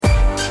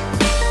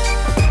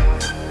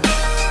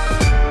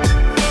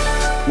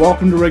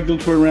Welcome to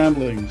Regulatory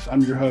Ramblings. I'm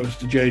your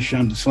host, Ajay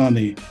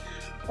Shamdasani.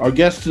 Our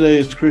guest today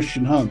is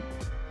Christian Hunt,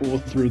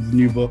 author of the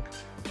new book,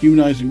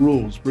 Humanizing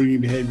Rules,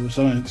 Bringing Behavioral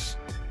Science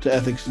to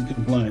Ethics and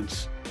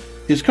Compliance.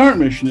 His current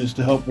mission is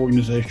to help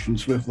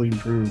organizations swiftly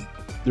improve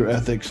their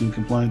ethics and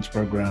compliance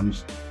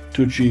programs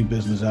to achieve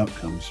business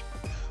outcomes.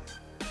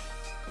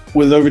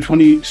 With over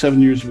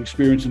 27 years of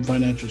experience in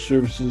financial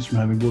services, from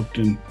having worked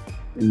in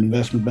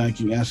investment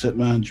banking, asset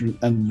management,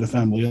 and the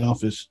family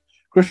office,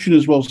 Christian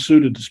is well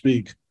suited to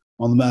speak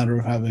on the matter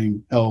of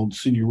having held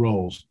senior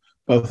roles,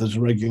 both as a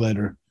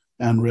regulator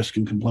and risk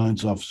and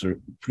compliance officer,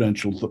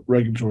 Prudential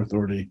Regulatory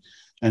Authority,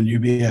 and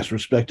UBS,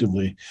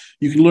 respectively.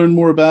 You can learn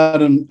more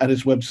about him at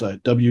his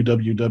website,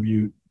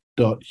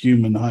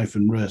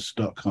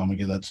 www.human-risk.com.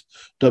 Again, that's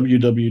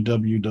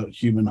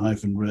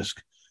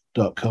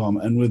www.human-risk.com.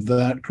 And with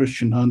that,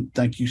 Christian Hunt,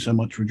 thank you so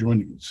much for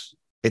joining us.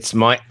 It's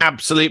my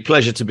absolute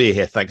pleasure to be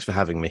here. Thanks for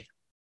having me.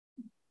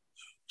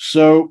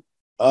 So,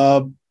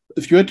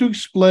 if you had to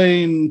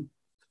explain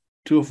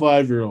to a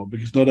 5-year-old,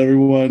 because not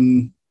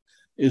everyone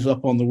is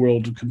up on the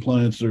world of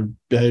compliance or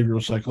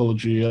behavioral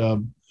psychology,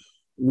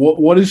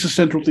 what is the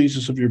central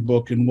thesis of your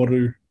book, and what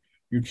are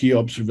your key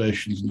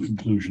observations and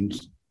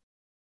conclusions?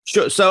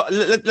 Sure. So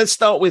let's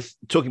start with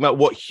talking about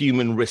what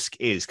human risk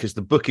is, because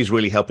the book is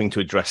really helping to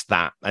address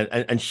that.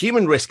 And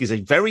human risk is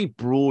a very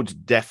broad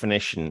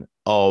definition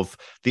of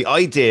the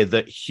idea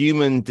that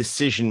human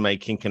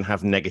decision-making can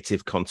have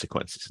negative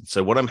consequences. And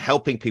so what I'm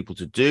helping people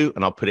to do,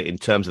 and I'll put it in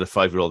terms that a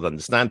 5-year-old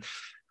understand,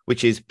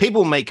 which is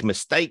people make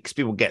mistakes,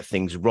 people get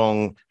things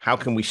wrong. How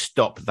can we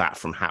stop that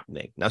from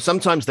happening? Now,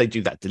 sometimes they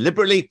do that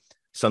deliberately,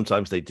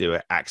 sometimes they do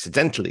it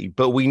accidentally,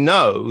 but we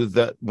know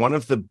that one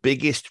of the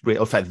biggest,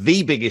 in fact,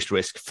 the biggest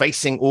risk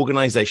facing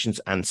organizations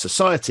and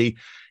society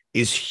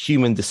is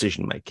human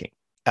decision-making.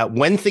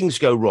 When things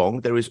go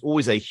wrong, there is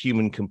always a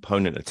human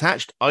component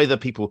attached, either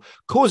people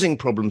causing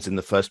problems in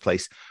the first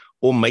place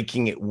or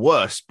making it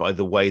worse by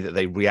the way that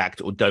they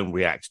react or don't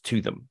react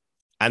to them.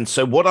 And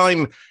so what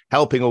I'm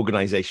helping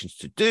organizations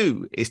to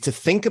do is to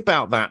think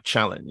about that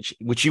challenge,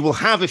 which you will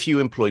have if you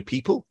employ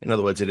people. In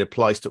other words, it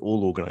applies to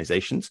all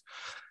organizations,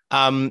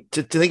 to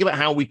think about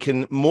how we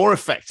can more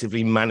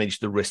effectively manage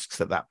the risks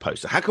that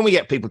poses. So how can we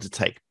get people to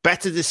take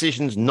better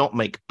decisions, not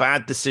make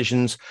bad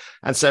decisions?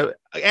 And so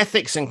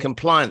ethics and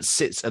compliance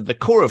sits at the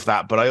core of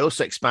that, but I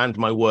also expand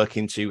my work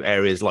into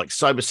areas like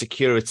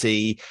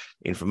cybersecurity,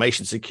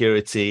 information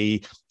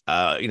security,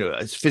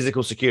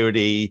 physical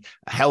security,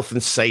 health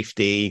and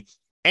safety,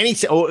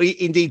 or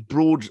indeed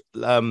broad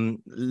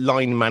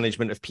line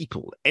management of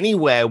people,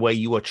 anywhere where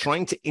you are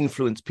trying to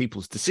influence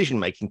people's decision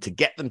making to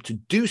get them to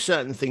do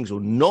certain things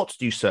or not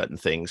do certain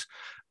things.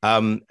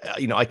 I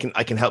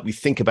can help you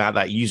think about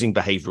that using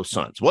behavioral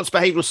science. What's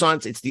behavioral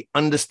science? It's the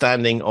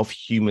understanding of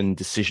human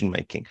decision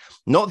making,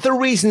 not the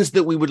reasons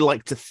that we would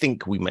like to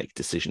think we make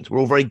decisions. We're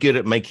all very good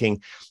at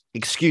making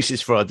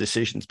excuses for our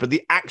decisions, but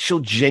the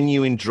actual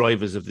genuine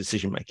drivers of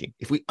decision making.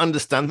 If we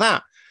understand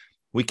that,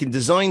 we can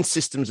design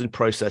systems and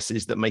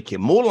processes that make it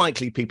more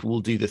likely people will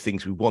do the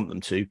things we want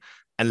them to,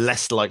 and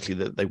less likely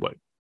that they won't.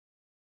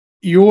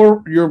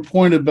 Your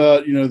point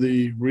about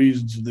the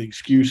reasons and the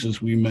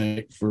excuses we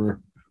make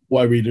for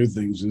why we do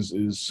things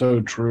is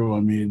so true. I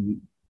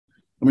mean,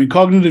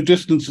 cognitive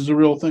dissonance is a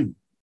real thing.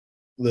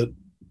 The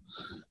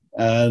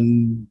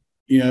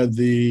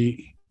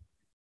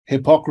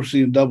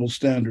hypocrisy and double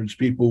standards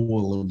people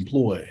will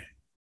employ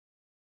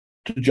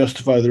to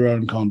justify their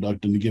own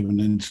conduct in a given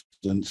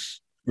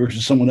instance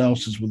versus someone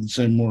else's with the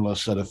same more or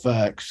less set of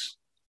facts.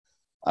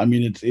 I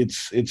mean,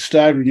 it's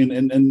staggering,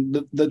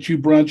 and that you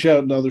branch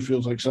out into other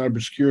fields like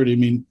cybersecurity. I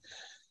mean,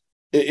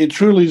 it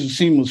truly is a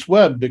seamless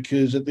web,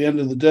 because at the end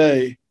of the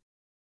day,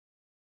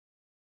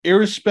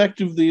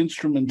 irrespective of the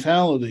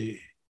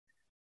instrumentality,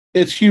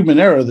 it's human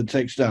error that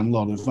takes down a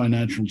lot of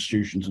financial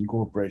institutions and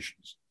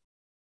corporations.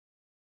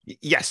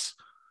 Yes.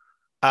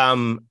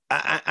 And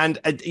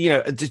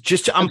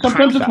just to unpack,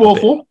 sometimes it's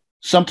willful.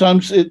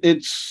 Sometimes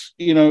it's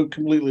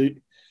completely.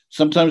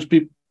 Sometimes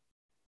people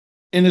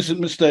innocent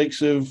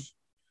mistakes have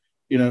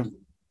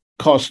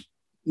cost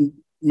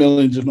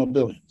millions, if not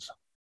billions.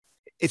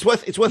 It's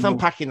worth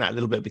unpacking that a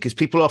little bit, because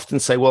people often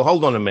say, "Well,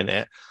 hold on a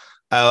minute.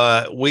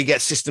 We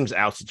get systems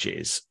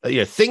outages.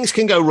 Things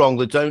can go wrong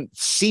that don't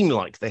seem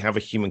like they have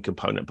a human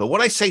component." But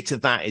what I say to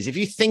that is, if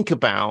you think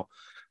about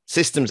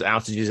systems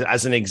outages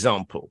as an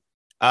example,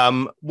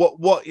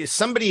 what is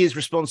somebody is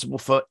responsible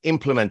for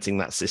implementing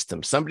that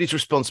system. Somebody's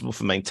responsible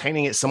for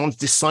maintaining it. Someone's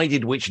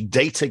decided which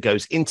data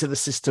goes into the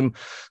system.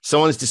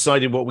 Someone's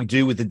decided what we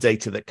do with the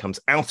data that comes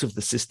out of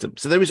the system.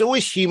 So there is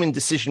always human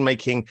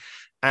decision-making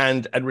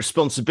and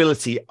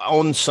responsibility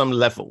on some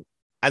level.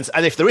 And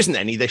if there isn't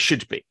any, there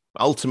should be.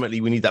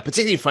 Ultimately, we need that,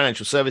 particularly in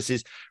financial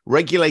services.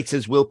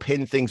 Regulators will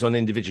pin things on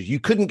individuals. You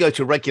couldn't go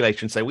to a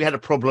regulator and say, we had a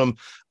problem.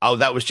 Oh,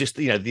 that was just,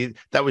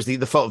 that was the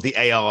fault of the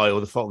AI or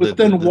the fault of the... But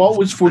then what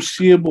was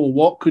foreseeable?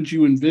 What could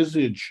you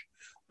envisage?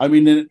 I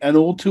mean, and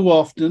all too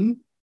often,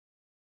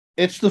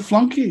 it's the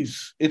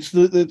flunkies. It's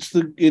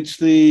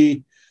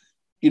the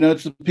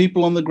It's the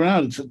people on the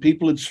ground, it's the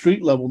people at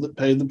street level that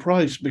pay the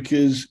price,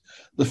 because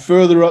the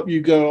further up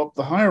you go up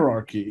the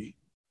hierarchy,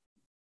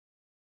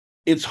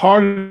 it's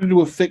harder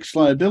to affix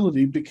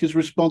liability because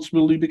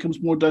responsibility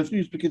becomes more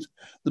diffuse, because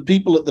the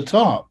people at the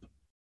top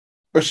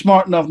are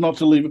smart enough not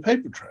to leave a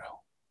paper trail.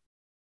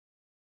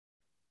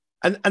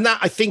 And that,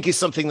 I think, is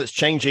something that's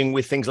changing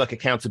with things like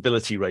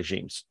accountability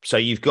regimes. So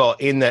you've got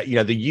in that,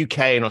 the UK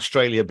and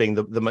Australia being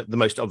the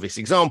most obvious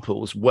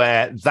examples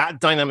where that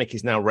dynamic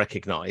is now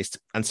recognized.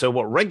 And so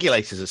what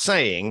regulators are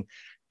saying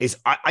is,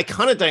 I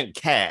kind of don't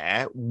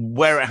care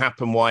where it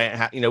happened, why it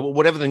happened,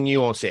 whatever the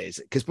nuance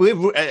is, because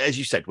as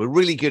you said, we're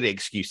really good at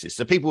excuses.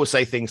 So people will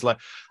say things like,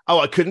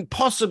 "Oh, I couldn't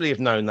possibly have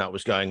known that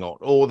was going on,"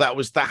 or that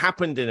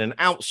happened in an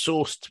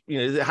outsourced,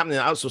 it happened in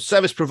an outsourced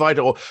service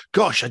provider, or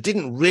 "Gosh, I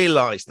didn't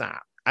realize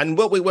that." And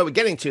what we're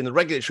getting to in the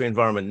regulatory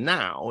environment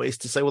now is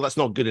to say, well, that's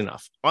not good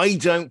enough. I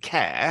don't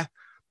care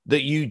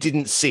that you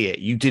didn't see it,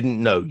 you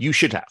didn't know, you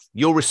should have.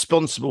 You're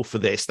responsible for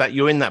this, that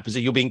you're in that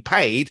position. You're being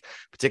paid,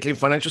 particularly in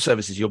financial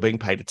services, you're being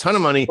paid a ton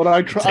of money. But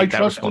I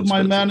trusted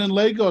my man in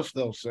Lagos,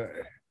 they'll say.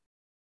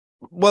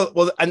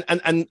 Well,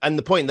 and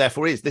the point,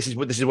 therefore, is this is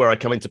where I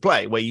come into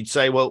play, where you'd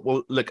say,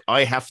 well, look,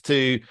 I have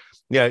to,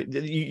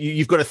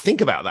 you've got to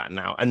think about that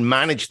now and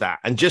manage that.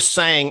 And just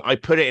saying I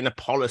put it in a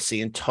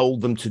policy and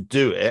told them to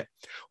do it,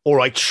 or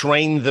I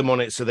trained them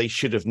on it so they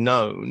should have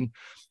known.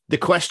 The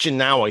question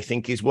now, I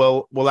think, is,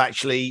 well,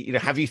 actually,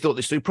 have you thought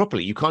this through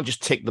properly? You can't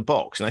just tick the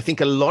box. And I think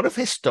a lot of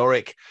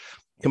historic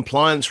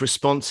compliance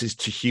responses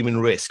to human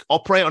risk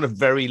operate on a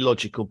very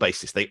logical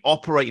basis. They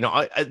operate,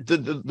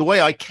 the way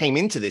I came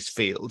into this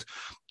field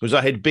was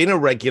I had been a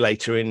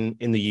regulator in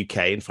the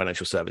UK in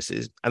financial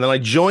services. And then I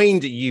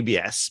joined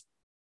UBS,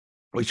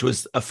 which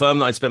was a firm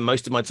that I'd spent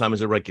most of my time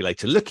as a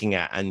regulator looking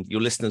at. And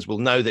your listeners will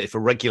know that if a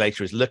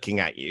regulator is looking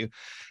at you,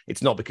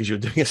 it's not because you're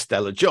doing a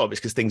stellar job, it's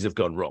because things have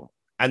gone wrong.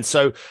 And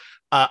so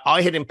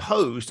I had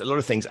imposed a lot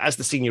of things as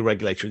the senior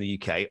regulator in the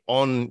UK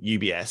on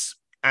UBS,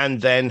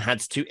 and then had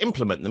to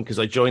implement them because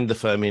I joined the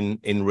firm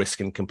in risk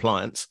and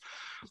compliance.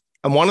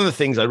 And one of the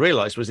things I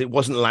realized was it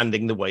wasn't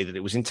landing the way that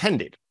it was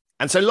intended.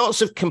 And so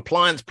lots of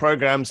compliance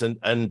programs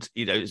and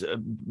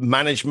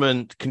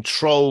management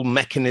control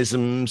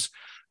mechanisms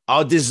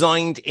are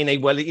designed in a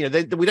way,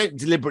 we don't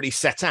deliberately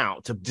set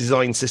out to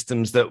design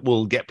systems that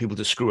will get people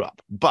to screw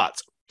up.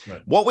 But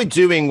right, what we're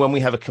doing when we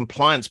have a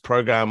compliance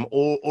program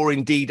or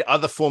indeed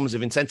other forms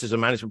of incentives or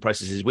management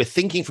processes, we're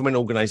thinking from an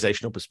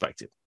organizational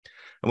perspective.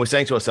 And we're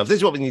saying to ourselves, this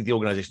is what we need the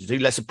organization to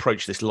do. Let's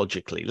approach this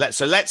logically.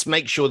 Let's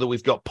make sure that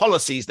we've got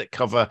policies that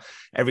cover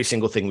every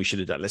single thing we should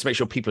have done. Let's make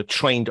sure people are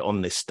trained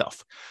on this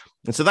stuff.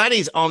 And so that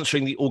is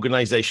answering the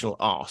organizational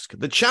ask.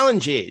 The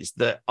challenge is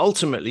that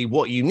ultimately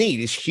what you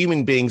need is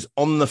human beings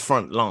on the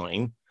front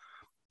line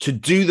to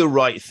do the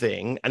right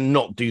thing and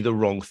not do the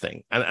wrong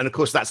thing. And of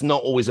course, that's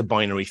not always a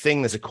binary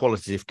thing. There's a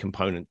qualitative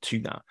component to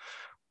that.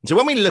 So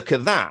when we look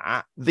at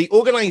that, the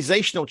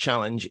organizational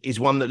challenge is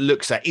one that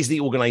looks at, is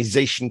the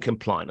organization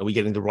compliant? Are we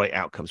getting the right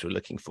outcomes we're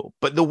looking for?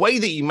 But the way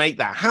that you make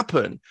that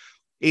happen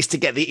is to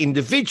get the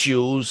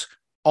individuals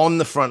on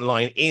the front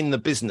line in the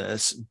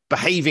business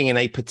behaving in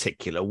a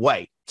particular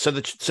way. So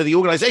the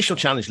organizational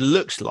challenge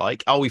looks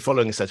like, are we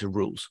following a set of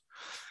rules?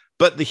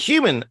 But the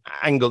human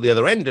angle, the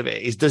other end of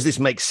it, is, does this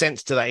make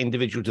sense to that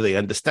individual? Do they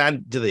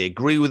understand? Do they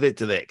agree with it?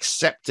 Do they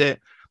accept it?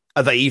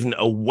 Are they even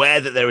aware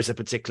that there is a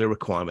particular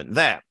requirement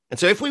there? And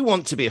so if we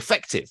want to be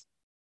effective,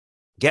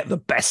 get the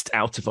best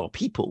out of our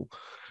people,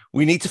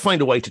 we need to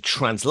find a way to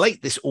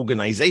translate this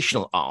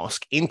organizational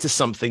ask into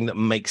something that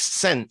makes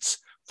sense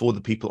for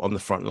the people on the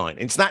front line.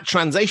 It's that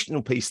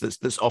translational piece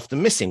that's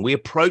often missing. We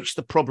approach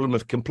the problem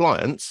of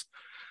compliance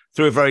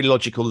through a very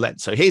logical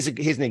lens. So here's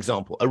an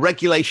example. A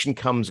regulation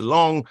comes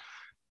along,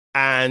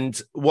 and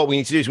what we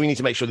need to do is we need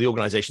to make sure the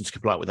organization is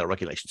compliant with that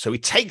regulation. So we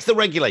take the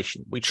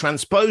regulation, we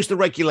transpose the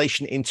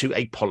regulation into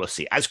a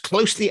policy as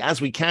closely as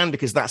we can,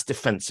 because that's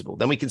defensible.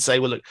 Then we can say,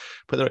 well,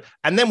 look,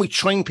 and then we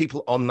train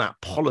people on that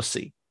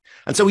policy.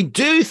 And so we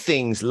do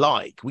things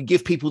like we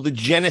give people the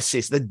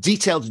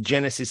detailed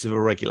genesis of a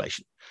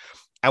regulation.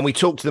 And we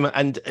talk to them,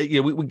 and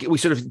we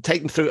sort of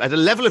take them through at a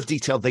level of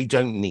detail they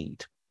don't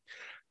need.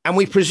 And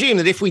we presume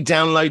that if we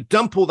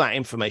dump all that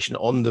information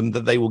on them,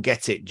 that they will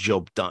get it,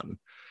 job done.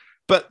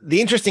 But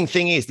the interesting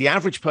thing is, the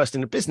average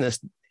person in a business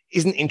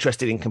isn't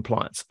interested in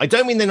compliance. I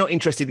don't mean they're not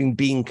interested in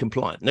being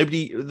compliant.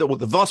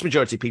 The vast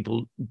majority of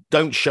people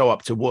don't show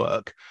up to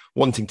work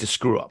wanting to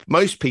screw up.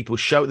 Most people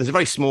there's a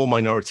very small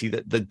minority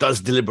that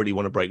does deliberately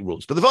want to break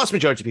rules. But the vast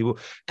majority of people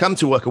come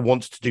to work and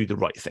want to do the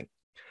right thing.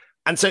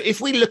 And so if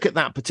we look at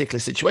that particular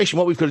situation,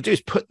 what we've got to do is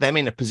put them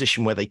in a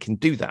position where they can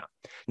do that.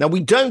 Now, we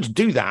don't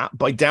do that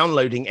by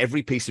downloading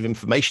every piece of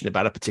information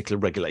about a particular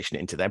regulation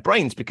into their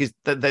brains, because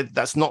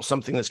that's not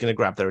something that's going to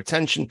grab their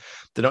attention.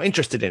 They're not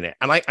interested in it.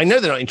 And I know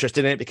they're not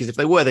interested in it, because if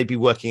they were, they'd be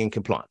working in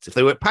compliance. If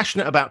they were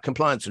passionate about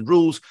compliance and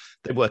rules,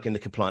 they'd work in the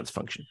compliance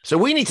function. So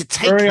we need to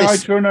take very high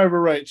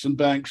turnover rates in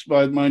banks,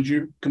 by mind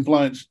you,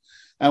 compliance.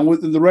 And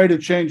within the rate of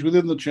change,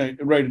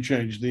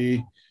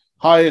 the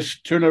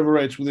highest turnover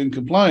rates within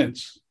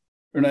compliance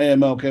in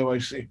AML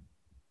KYC.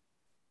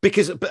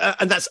 Because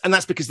and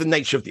that's because the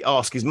nature of the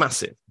ask is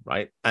massive,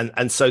 right?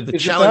 And so the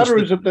is challenge it that,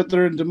 or is it that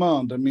they're in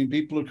demand? I mean,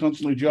 people are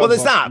constantly job. Well,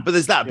 there's that,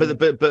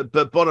 yeah.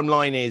 but bottom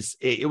line is,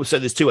 so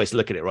there's two ways to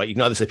look at it, right? You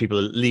can either say people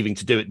are leaving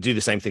to do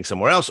the same thing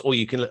somewhere else, or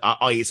you can,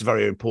 it's a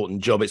very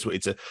important job, it's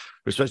a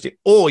responsibility,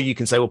 or you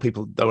can say, well,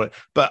 people don't.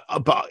 But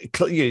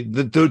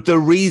the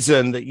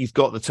reason that you've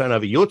got the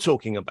turnover you're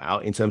talking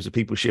about in terms of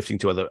people shifting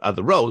to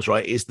other roles,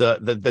 right, is that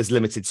there's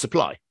limited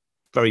supply.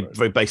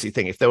 Very basic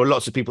thing. If there were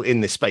lots of people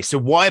in this space, so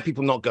why are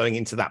people not going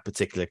into that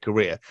particular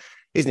career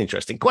is an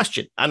interesting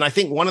question. And I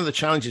think one of the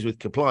challenges with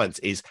compliance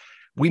is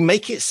we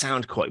make it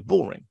sound quite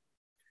boring.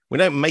 We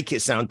don't make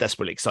it sound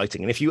desperately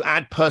exciting. And if you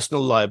add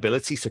personal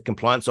liability, so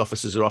compliance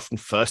officers are often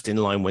first in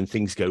line when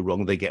things go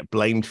wrong, they get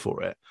blamed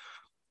for it.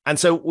 And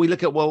so we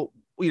look at, well,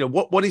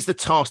 what is the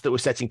task that we're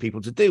setting people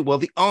to do? Well,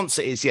 the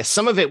answer is yes.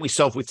 Some of it we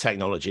solve with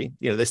technology.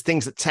 There's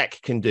things that tech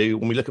can do.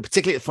 When we look at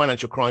particularly the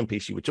financial crime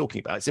piece you were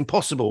talking about, it's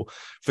impossible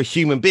for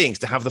human beings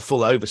to have the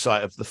full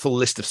oversight of the full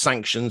list of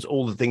sanctions,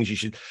 all the things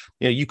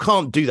you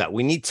can't do that.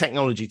 We need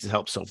technology to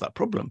help solve that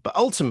problem. But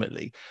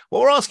ultimately,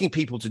 what we're asking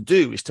people to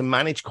do is to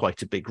manage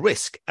quite a big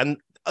risk. And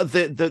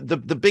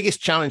the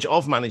biggest challenge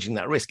of managing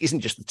that risk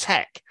isn't just the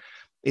tech,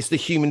 it's the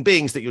human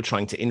beings that you're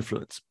trying to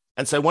influence.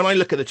 And so when I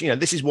look at it,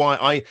 this is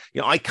why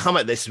I come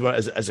at this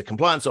as a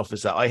compliance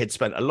officer. I had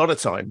spent a lot of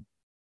time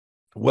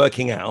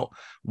working out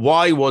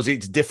why was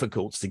it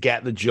difficult to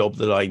get the job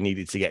that I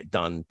needed to get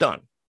done.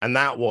 And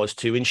that was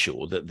to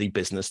ensure that the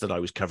business that I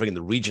was covering and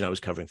the region I was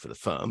covering for the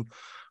firm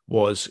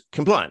was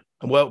compliant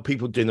and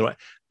people doing the right.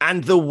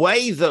 And the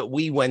way that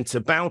we went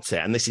about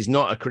it, and this is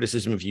not a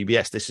criticism of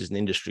UBS, this is an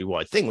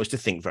industry-wide thing, was to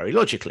think very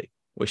logically,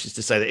 which is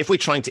to say that if we're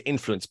trying to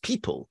influence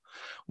people,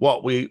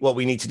 what we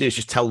need to do is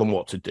just tell them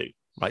what to do.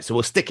 Right. So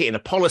we'll stick it in a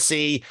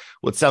policy,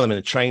 we'll tell them in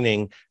a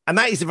training. And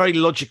that is a very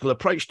logical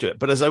approach to it.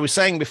 But as I was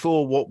saying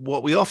before,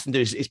 what we often do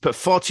is put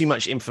far too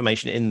much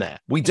information in there.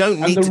 We don't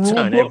need to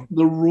turn it.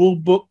 The rule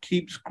book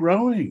keeps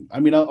growing. I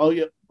mean, I'll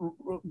give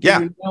you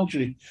an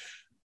analogy.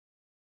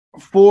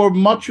 For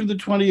much of the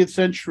 20th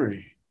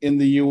century in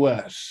the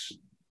US,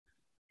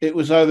 it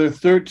was either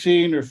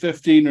 13 or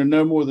 15 or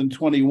no more than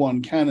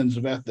 21 canons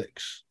of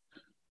ethics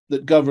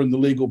that govern the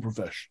legal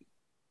profession.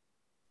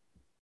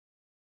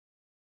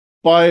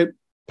 By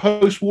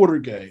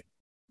post-Watergate,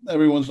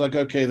 everyone's like,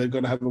 okay, they've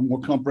got to have a more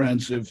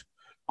comprehensive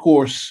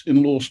course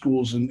in law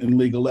schools in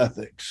legal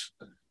ethics.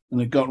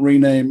 And it got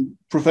renamed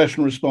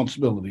professional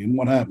responsibility. And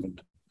what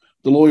happened?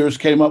 The lawyers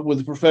came up with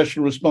a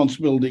professional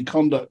responsibility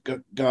conduct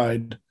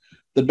guide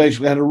that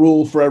basically had a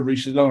rule for every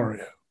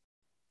scenario.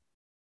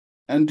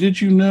 And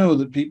did you know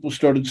that people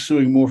started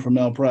suing more for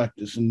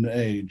malpractice in the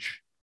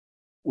age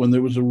when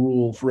there was a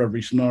rule for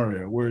every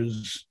scenario?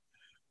 Whereas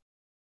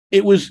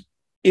it was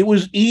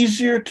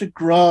easier to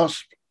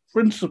grasp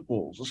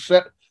principles,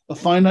 a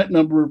finite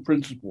number of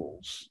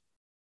principles,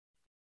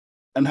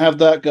 and have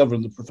that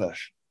govern the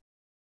profession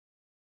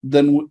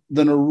than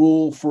a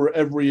rule for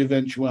every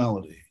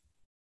eventuality,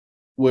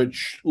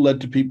 which led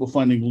to people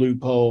finding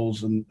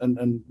loopholes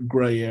and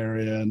gray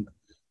area and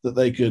that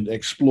they could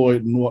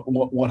exploit and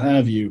what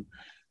have you.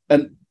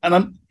 And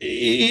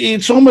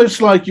it's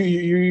almost like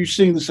you're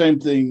seeing the same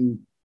thing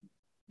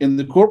in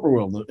the corporate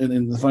world,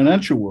 in the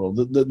financial world,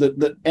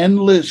 that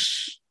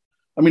endless.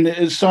 I mean,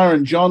 as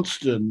Siren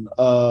Johnston,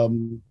 a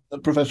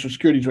professor of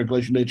securities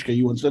regulation at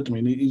HKU, once said to me,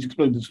 and he's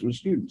explained this to his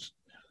students,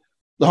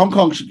 the Hong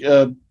Kong's,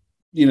 to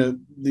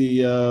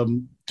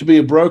be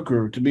a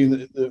broker, to be in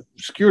the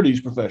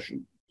securities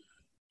profession,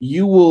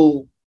 you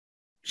will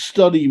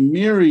study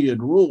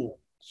myriad rules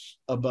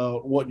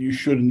about what you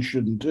should and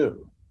shouldn't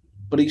do.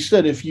 But he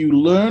said, if you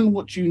learn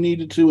what you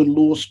needed to in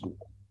law school,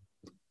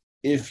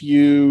 if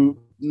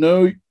you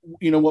know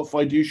what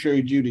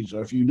fiduciary duties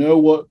are, if you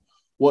know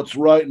what's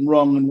right and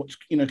wrong and what's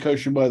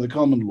kosher by the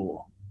common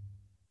law,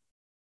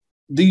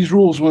 these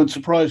rules won't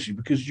surprise you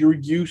because you're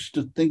used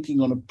to thinking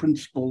on a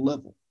principle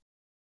level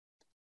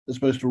as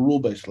opposed to a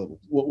rule-based level.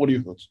 What are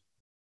your thoughts?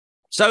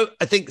 So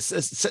I think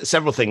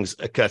several things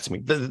occur to me.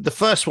 The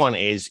first one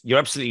is you're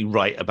absolutely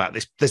right about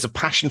this. There's a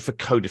passion for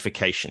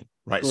codification,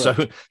 right?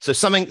 So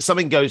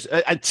something goes,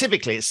 and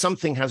typically it's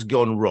something has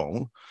gone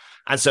wrong.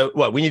 And so,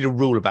 we need a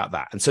rule about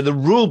that. And so the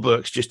rule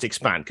books just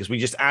expand because we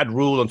just add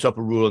rule on top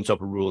of rule on top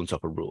of rule on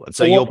top of rule. And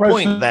so your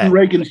point there.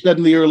 Reagan said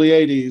in the early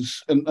 80s,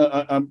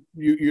 and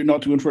you're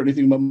not to infer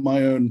anything about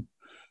my own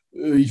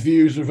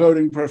views or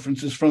voting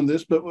preferences from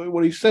this, but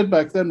what he said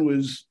back then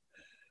was,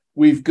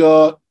 we've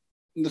got,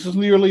 this is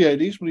in the early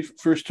 80s when he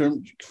first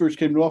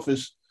came to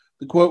office,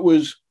 the quote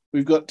was,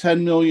 we've got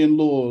 10 million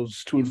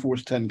laws to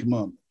enforce 10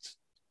 commandments.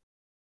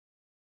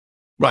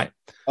 Right.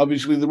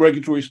 Obviously, the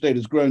regulatory state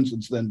has grown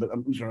since then, but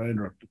I'm sorry, I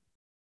interrupted.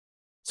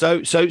 So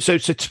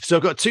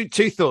I've got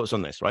two thoughts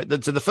on this, right?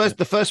 So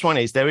the first one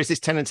is there is this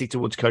tendency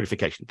towards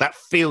codification that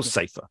feels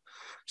safer.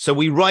 So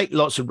we write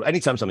lots of,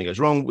 anytime something goes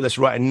wrong, let's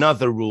write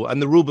another rule,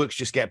 and the rule books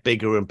just get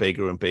bigger and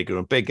bigger and bigger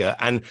and bigger.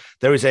 And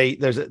there's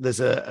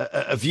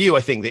a view,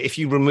 I think, that if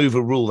you remove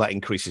a rule, that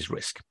increases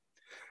risk.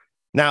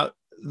 Now,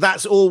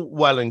 that's all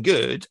well and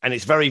good, and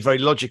it's very, very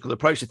logical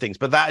approach to things.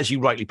 But that, as you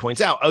rightly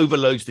point out,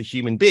 overloads the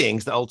human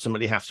beings that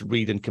ultimately have to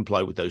read and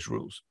comply with those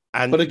rules.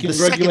 And but it gives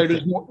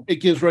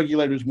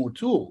regulators more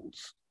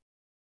tools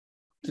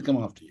to come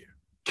after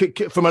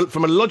you. From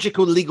a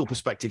logical legal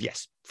perspective,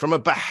 yes. From a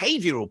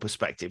behavioral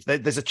perspective,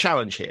 there's a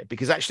challenge here,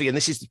 because actually, and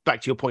this is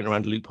back to your point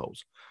around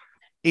loopholes,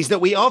 is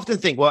that we often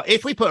think, well,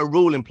 if we put a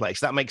rule in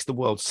place, that makes the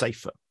world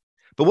safer.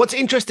 But what's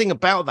interesting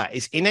about that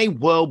is, in a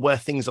world where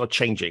things are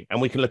changing, and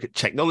we can look at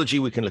technology,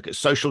 we can look at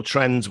social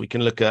trends, we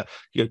can look at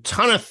a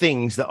ton of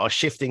things that are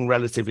shifting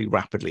relatively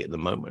rapidly at the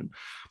moment.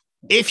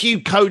 If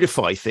you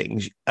codify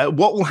things,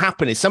 what will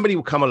happen is somebody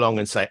will come along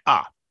and say,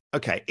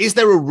 okay, is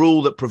there a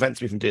rule that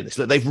prevents me from doing this?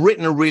 Look, they've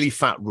written a really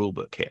fat rule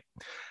book here.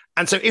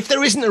 And so if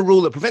there isn't a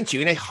rule that prevents you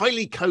in a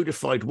highly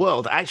codified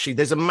world, actually,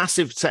 there's a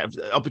massive set of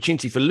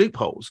opportunity for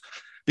loopholes,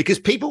 because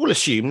people will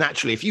assume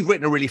naturally, if you've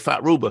written a really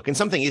fat rule book and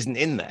something isn't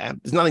in there,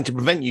 there's nothing to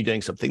prevent you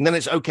doing something, then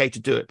it's okay to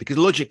do it, because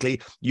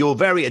logically, you're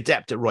very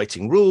adept at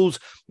writing rules.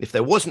 If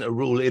there wasn't a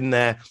rule in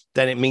there,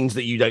 then it means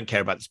that you don't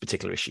care about this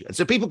particular issue. And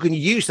so people can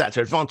use that to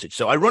their advantage.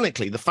 So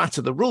ironically, the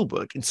fatter the rule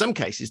book, in some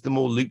cases, the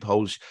more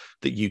loopholes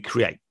that you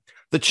create.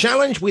 The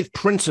challenge with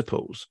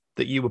principles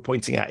that you were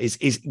pointing at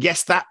is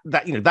yes, that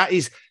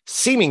is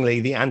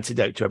seemingly the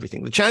antidote to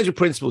everything. The challenge with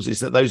principles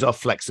is that those are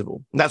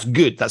flexible. And that's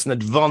good. That's an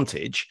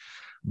advantage.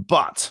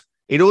 But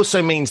it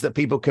also means that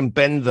people can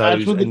bend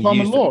those. That's with the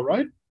common law,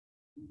 right?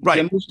 Right.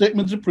 General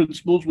statements of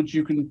principles which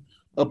you can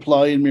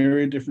apply in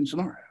myriad different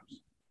scenarios.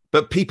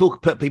 But people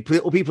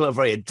are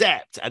very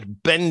adept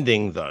at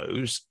bending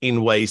those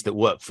in ways that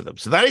work for them.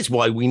 So that is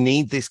why we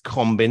need this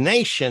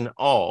combination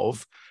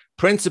of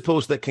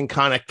principles that can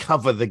kind of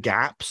cover the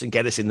gaps and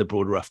get us in the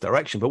broad rough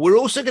direction. But we're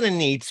also going to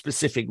need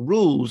specific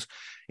rules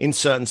in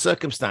certain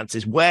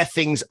circumstances where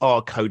things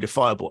are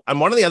codifiable.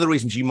 And one of the other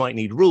reasons you might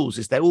need rules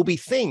is there will be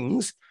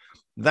things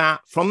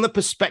that, from the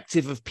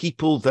perspective of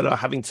people that are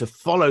having to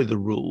follow the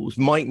rules,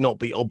 might not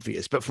be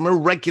obvious, but from a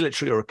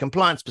regulatory or a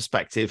compliance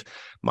perspective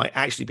might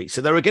actually be.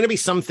 So there are going to be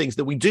some things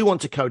that we do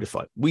want to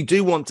codify. We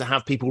do want to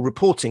have people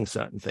reporting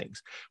certain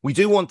things. We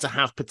do want to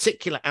have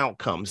particular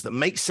outcomes that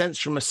make sense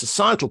from a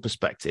societal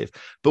perspective,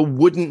 but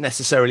wouldn't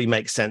necessarily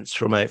make sense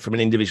from an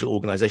individual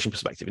organization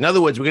perspective. In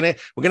other words, we're going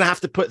to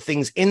have to put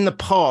things in the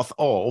path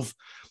of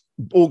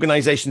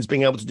organizations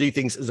being able to do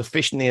things as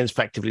efficiently and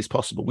effectively as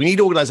possible. We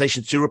need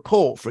organizations to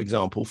report, for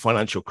example,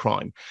 financial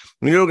crime.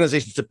 We need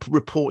organizations to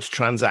report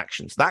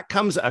transactions. That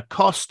comes at a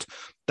cost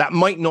that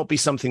might not be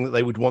something that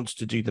they would want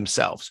to do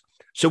themselves.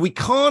 So we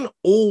can't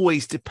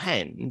always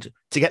depend,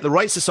 to get the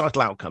right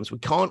societal outcomes, we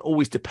can't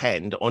always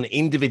depend on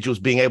individuals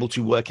being able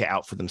to work it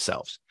out for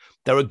themselves.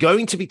 There are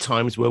going to be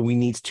times where we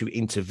need to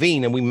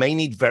intervene, and we may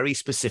need very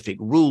specific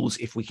rules,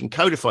 if we can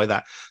codify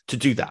that, to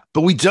do that.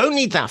 But we don't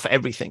need that for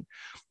everything.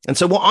 And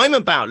so what I'm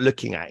about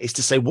looking at is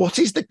to say, what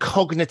is the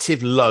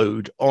cognitive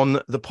load on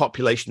the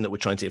population that we're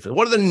trying to influence?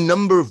 What are the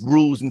number of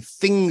rules and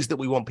things that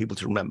we want people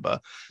to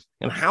remember?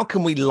 And how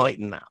can we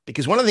lighten that?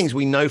 Because one of the things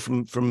we know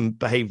from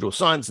behavioral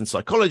science and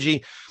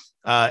psychology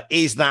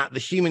is that the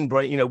human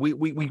brain,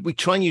 we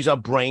try and use our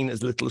brain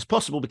as little as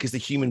possible, because the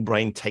human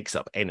brain takes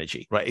up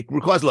energy, right? It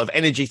requires a lot of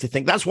energy to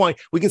think. That's why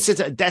we can sit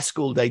at a desk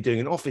all day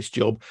doing an office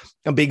job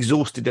and be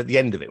exhausted at the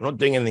end of it. We're not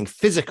doing anything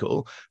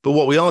physical, but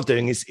what we are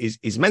doing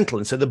is mental.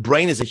 And so the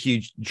brain is a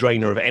huge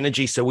drainer of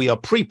energy. So we are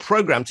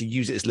pre-programmed to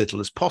use it as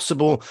little as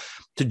possible,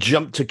 to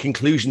jump to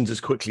conclusions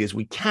as quickly as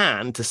we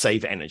can to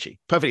save energy.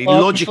 Perfectly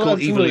logical,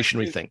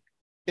 evolutionary thing.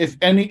 If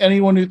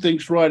anyone who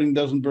thinks writing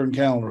doesn't burn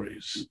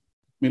calories,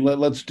 I mean,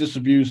 let's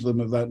disabuse them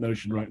of that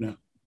notion right now.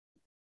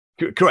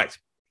 Correct.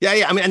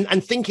 Yeah. I mean,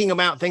 and thinking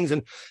about things,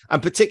 and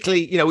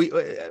particularly,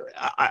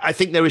 I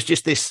think there is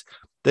just this.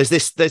 There's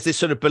this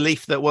sort of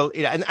belief that, well,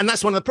 and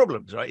that's one of the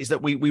problems, right? Is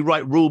that we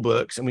write rule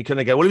books and we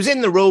kind of go, well, it was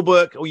in the rule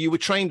book, or you were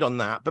trained on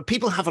that, but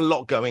people have a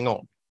lot going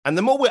on, and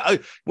the more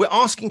we're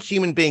asking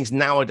human beings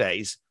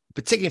nowadays,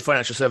 particularly in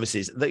financial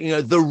services,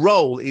 that the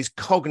role is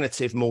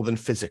cognitive more than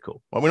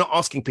physical. Well, we're not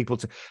asking people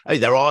to.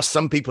 There are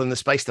some people in the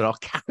space that are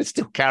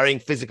still carrying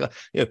physical.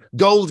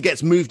 Gold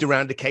gets moved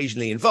around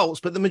occasionally in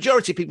vaults, but the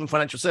majority of people in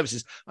financial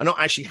services are not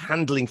actually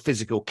handling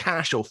physical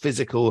cash or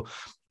physical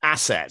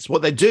assets.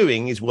 What they're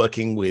doing is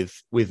working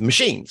with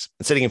machines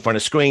and sitting in front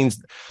of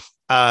screens.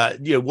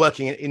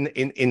 Working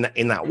in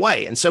that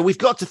way. And so we've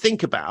got to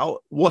think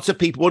about what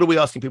are we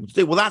asking people to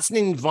do? Well, that's an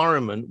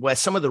environment where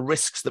some of the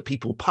risks that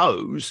people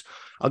pose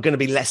are going to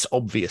be less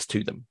obvious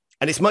to them.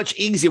 And it's much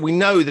easier. We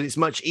know that it's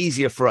much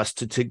easier for us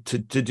to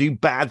do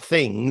bad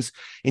things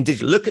in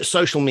digital. Look at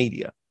social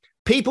media.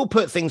 People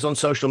put things on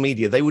social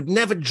media they would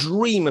never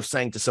dream of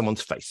saying to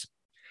someone's face.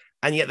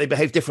 And yet they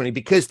behave differently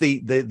because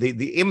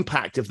the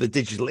impact of the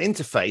digital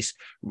interface,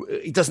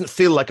 it doesn't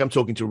feel like I'm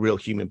talking to a real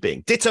human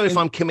being. Ditto, if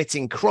I'm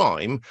committing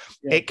crime,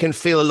 It can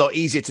feel a lot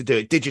easier to do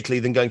it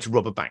digitally than going to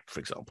rob a bank,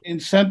 for example.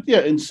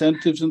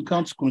 Incentives and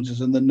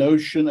consequences. And the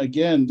notion,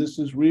 again, this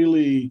is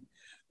really,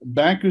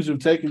 bankers have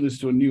taken this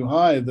to a new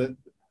high, that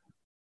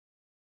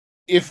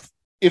if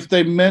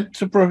they meant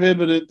to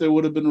prohibit it, there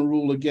would have been a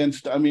rule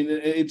against. I mean,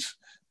 it's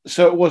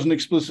so it wasn't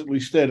explicitly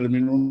stated. I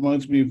mean, it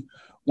reminds me of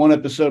one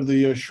episode of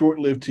the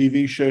short-lived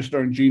TV show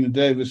starring Gina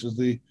Davis as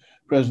the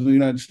President of the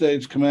United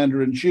States,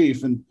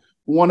 Commander-in-Chief. And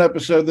one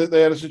episode that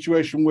they had a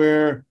situation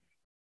where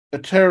a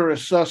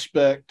terrorist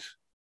suspect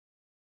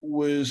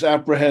was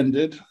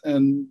apprehended,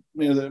 and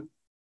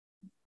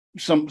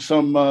some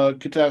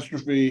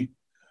catastrophe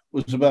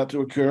was about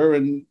to occur.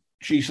 And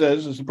she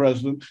says, as the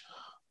president,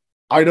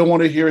 "I don't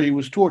want to hear he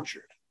was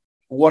tortured."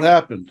 What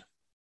happened?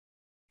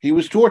 He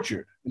was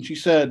tortured. And she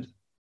said,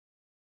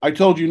 "I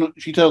told you not,"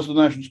 she tells the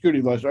national security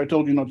advisor, "I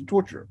told you not to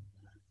torture him."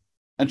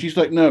 And she's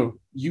like, "No,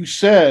 you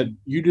said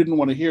you didn't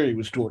want to hear he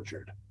was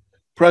tortured."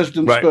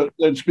 Presidents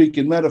don't speak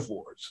in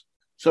metaphors.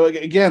 So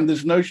again,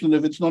 this notion that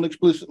if it's not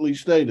explicitly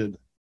stated,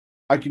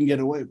 I can get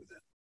away with it.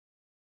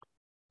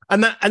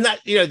 And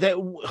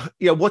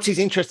what is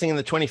interesting in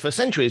the 21st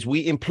century is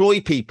we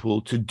employ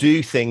people to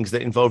do things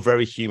that involve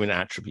very human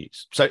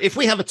attributes. So if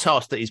we have a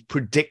task that is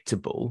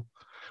predictable,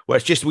 where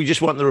we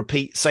just want the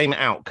repeat same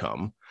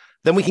outcome,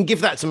 then we can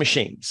give that to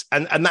machines.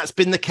 And that's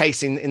been the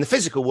case in the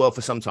physical world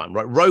for some time,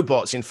 right?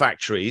 Robots in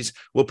factories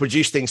will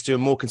produce things to a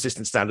more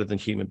consistent standard than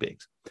human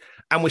beings.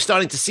 And we're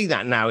starting to see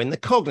that now in the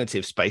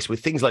cognitive space with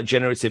things like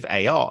generative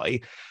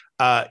AI.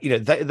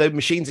 The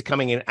machines are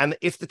coming in, and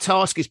if the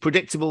task is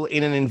predictable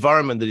in an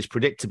environment that is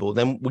predictable,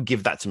 then we'll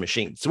give that to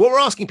machines. So what we're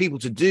asking people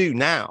to do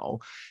now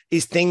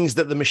is things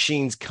that the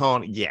machines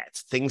can't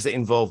yet, things that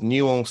involve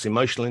nuance,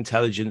 emotional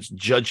intelligence,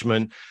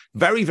 judgment,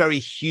 very, very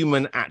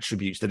human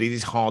attributes that it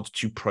is hard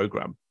to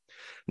program.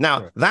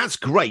 Now, That's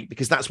great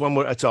because that's when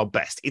we're at our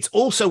best. It's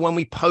also when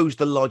we pose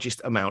the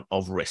largest amount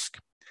of risk.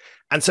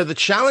 And so the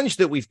challenge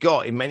that we've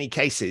got in many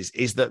cases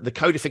is that the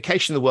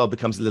codification of the world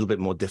becomes a little bit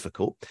more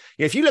difficult.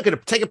 If you look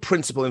at take a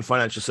principle in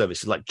financial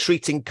services, like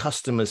treating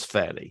customers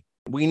fairly,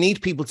 we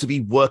need people to be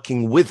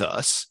working with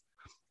us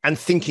and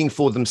thinking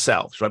for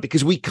themselves, right?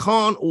 Because we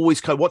can't always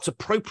code what's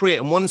appropriate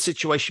in one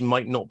situation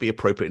might not be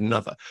appropriate in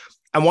another.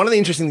 And one of the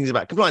interesting things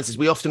about compliance is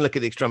we often look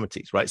at the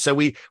extremities, right? So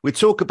we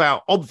talk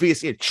about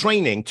obvious,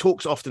 training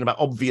talks often about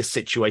obvious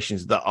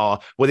situations that are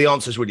where the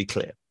answer is really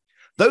clear.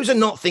 Those are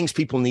not things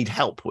people need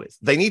help with.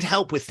 They need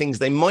help with things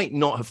they might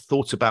not have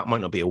thought about,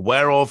 might not be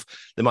aware of.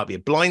 There might be a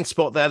blind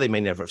spot there. They may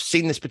never have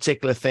seen this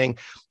particular thing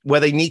where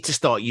they need to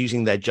start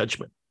using their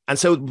judgment. And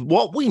so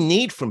what we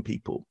need from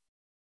people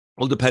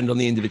will depend on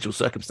the individual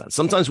circumstance.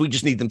 Sometimes we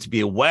just need them to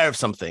be aware of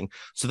something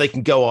so they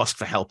can go ask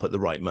for help at the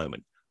right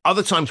moment.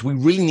 Other times we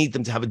really need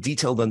them to have a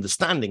detailed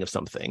understanding of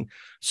something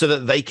so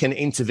that they can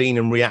intervene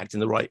and react in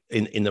the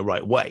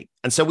right way.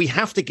 And so we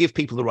have to give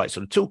people the right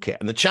sort of toolkit.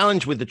 And the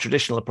challenge with the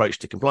traditional approach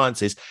to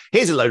compliance is,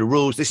 here's a load of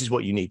rules. This is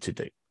what you need to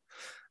do.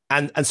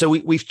 And so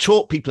we've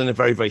taught people in a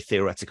very, very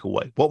theoretical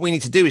way. What we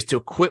need to do is to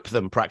equip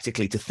them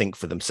practically to think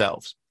for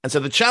themselves. And so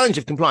the challenge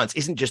of compliance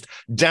isn't just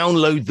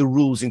download the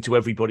rules into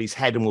everybody's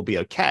head and we'll be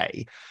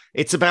okay.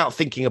 It's about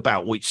thinking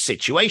about which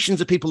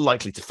situations are people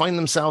likely to find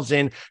themselves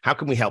in. How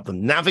can we help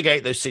them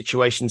navigate those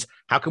situations?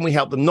 How can we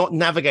help them not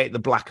navigate the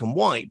black and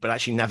white, but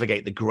actually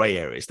navigate the gray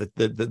areas,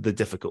 the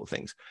difficult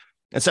things?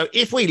 And so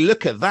if we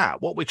look at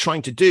that, what we're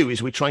trying to do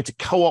is we're trying to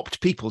co-opt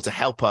people to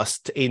help us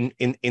in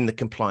the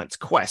compliance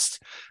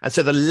quest. And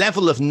so the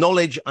level of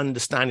knowledge,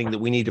 understanding that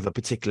we need of a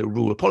particular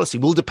rule or policy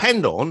will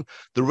depend on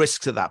the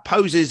risks that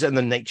poses and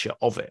the nature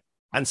of it.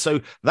 And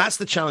so that's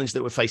the challenge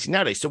that we're facing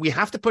nowadays. So we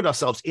have to put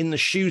ourselves in the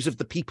shoes of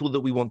the people that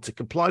we want to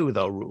comply with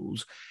our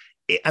rules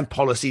and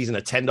policies and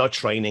attend our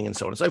training and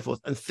so on and so forth,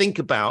 and think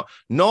about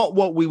not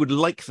what we would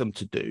like them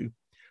to do,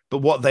 but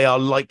what they are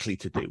likely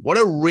to do. What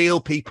are real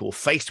people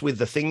faced with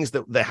the things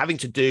that they're having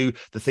to do,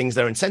 the things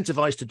they're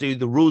incentivized to do,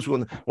 the rules,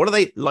 what are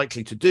they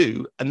likely to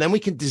do? And then we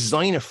can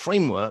design a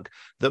framework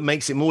that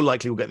makes it more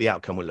likely we'll get the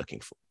outcome we're looking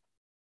for.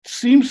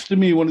 Seems to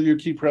me one of your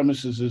key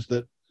premises is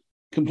that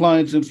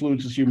compliance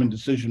influences human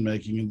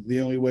decision-making, and the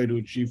only way to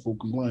achieve full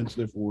compliance,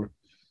 therefore,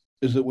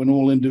 is that when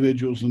all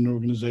individuals in an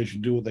organization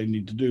do what they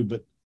need to do.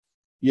 But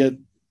yet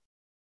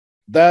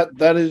that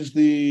is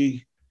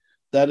the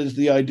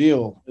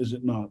ideal, is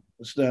it not?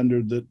 A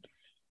standard that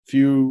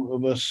few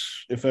of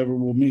us, if ever,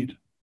 will meet.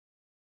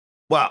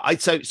 Well,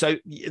 so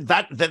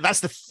that's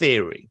the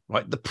theory,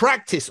 right? The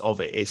practice of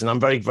it is, and I'm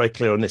very, very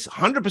clear on this,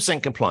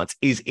 100% compliance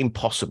is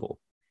impossible.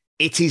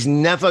 It is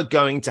never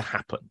going to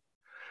happen.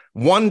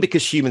 One,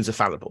 because humans are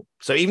fallible.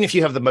 So even if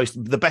you have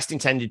the best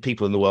intended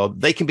people in the world,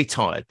 they can be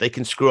tired, they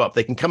can screw up,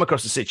 they can come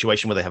across a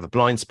situation where they have a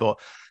blind spot.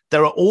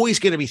 There are always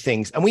going to be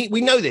things, and we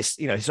know this,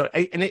 so,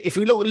 and if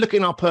we look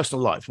in our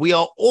personal lives, we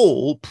are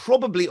all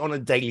probably on a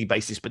daily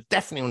basis, but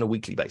definitely on a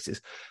weekly basis,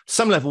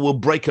 some level will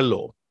break a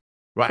law,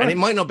 right? And it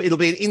might not be, it'll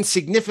be an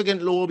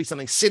insignificant law, it'll be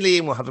something silly,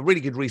 and we'll have a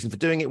really good reason for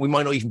doing it. We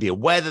might not even be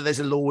aware that there's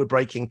a law we're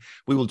breaking.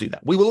 We will do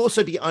that. We will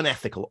also be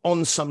unethical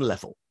on some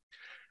level.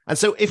 And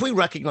so if we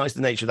recognize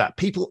the nature of that,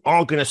 people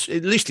are going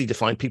to, loosely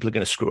defined, people are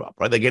going to screw up,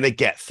 right? They're going to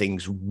get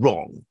things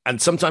wrong. And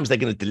sometimes they're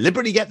going to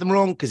deliberately get them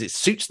wrong because it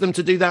suits them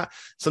to do that.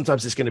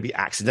 Sometimes it's going to be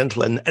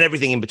accidental and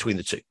everything in between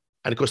the two.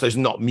 And of course, those are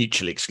not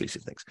mutually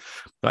exclusive things,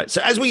 right?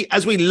 So as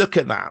we look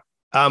at that,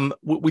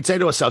 we'd say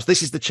to ourselves,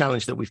 this is the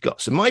challenge that we've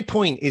got. So my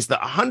point is that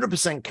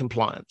 100%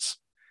 compliance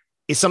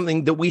is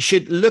something that we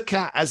should look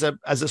at as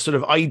a sort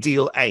of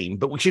ideal aim,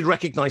 but we should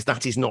recognize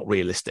that is not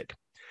realistic.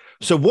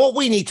 So what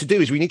we need to do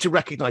is we need to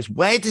recognize,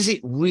 where does it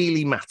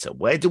really matter?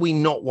 Where do we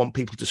not want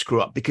people to screw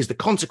up? Because the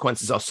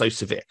consequences are so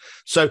severe.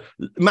 So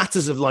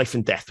matters of life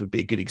and death would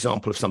be a good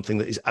example of something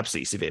that is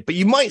absolutely severe. But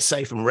you might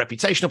say, from a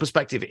reputational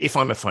perspective, if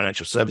I'm a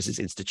financial services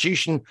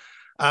institution,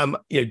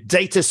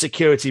 data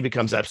security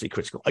becomes absolutely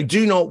critical. I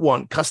do not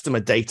want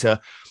customer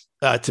data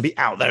to be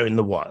out there in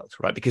the wild,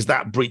 right? Because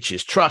that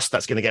breaches trust.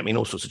 That's going to get me in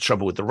all sorts of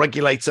trouble with the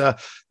regulator.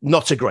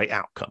 Not a great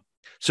outcome.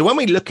 So when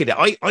we look at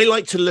it, I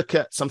like to look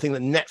at something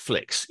that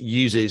Netflix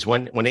uses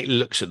when it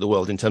looks at the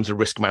world in terms of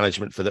risk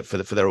management for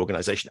their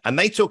organization. And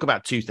they talk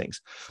about two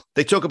things.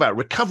 They talk about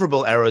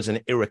recoverable errors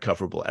and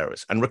irrecoverable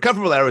errors. And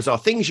recoverable errors are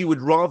things you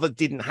would rather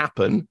didn't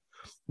happen,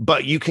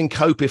 but you can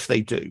cope if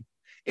they do.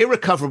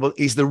 Irrecoverable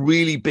is the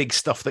really big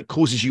stuff that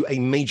causes you a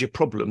major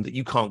problem that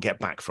you can't get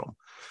back from.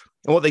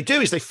 And what they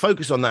do is they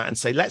focus on that and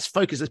say, let's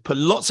put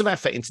lots of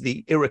effort into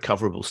the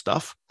irrecoverable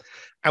stuff,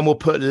 and we'll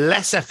put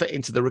less effort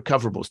into the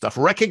recoverable stuff,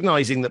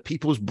 recognizing that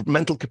people's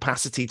mental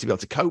capacity to be able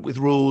to cope with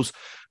rules,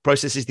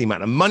 processes, the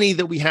amount of money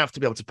that we have to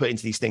be able to put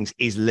into these things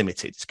is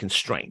limited, it's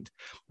constrained.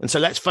 And so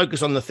let's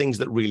focus on the things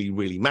that really,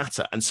 really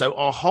matter. And so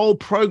our whole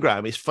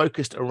program is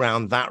focused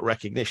around that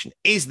recognition.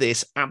 Is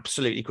this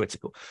absolutely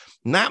critical?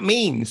 And that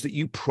means that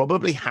you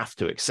probably have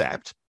to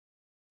accept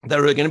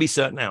there are going to be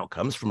certain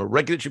outcomes from a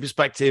regulatory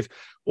perspective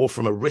or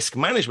from a risk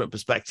management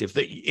perspective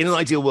that in an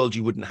ideal world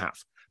you wouldn't have.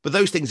 But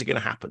those things are going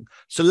to happen.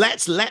 So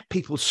let's let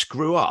people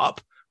screw up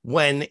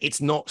when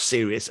it's not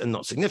serious and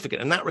not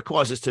significant. And that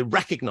requires us to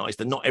recognize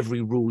that not every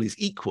rule is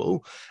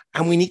equal.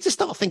 And we need to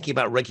start thinking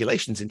about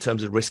regulations in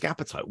terms of risk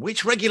appetite.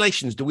 Which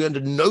regulations do we under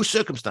no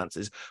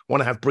circumstances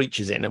want to have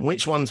breaches in? And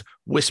which ones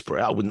whisper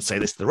it? I wouldn't say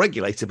this to the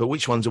regulator, but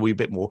which ones are we a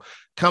bit more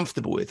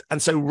comfortable with?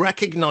 And so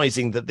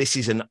recognizing that this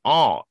is an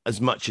art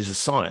as much as a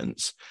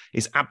science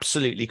is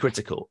absolutely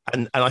critical.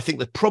 And I think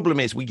the problem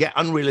is we get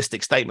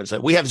unrealistic statements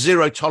like we have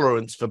zero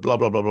tolerance for blah,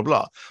 blah, blah, blah,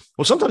 blah.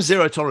 Well, sometimes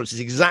zero tolerance is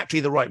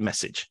exactly the right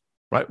message.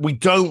 Right, we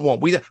don't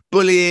want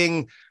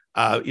bullying,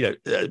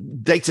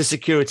 data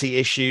security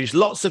issues,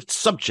 lots of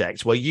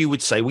subjects where you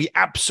would say we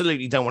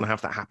absolutely don't want to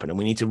have that happen, and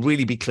we need to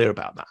really be clear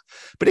about that.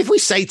 But if we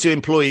say to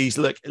employees,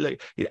 look,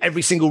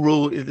 every single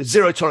rule,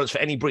 zero tolerance for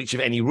any breach of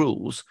any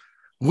rules,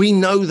 we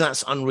know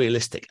that's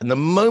unrealistic. And the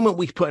moment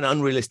we put an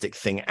unrealistic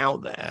thing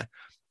out there,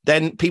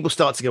 then people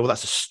start to go, well,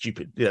 that's a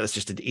stupid, that's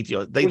just an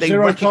idiot. They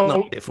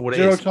recognize it for what it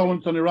is. Zero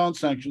tolerance on Iran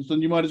sanctions,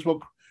 then you might as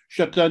well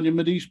shut down your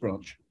Mideast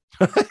branch.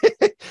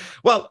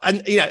 Well, and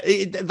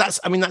that's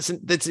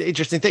an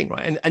interesting thing,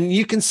 right? And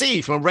you can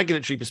see from a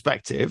regulatory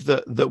perspective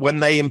that when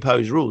they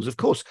impose rules, of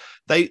course,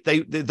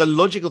 the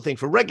logical thing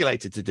for a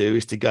regulator to do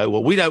is to go,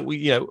 well,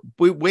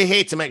 we're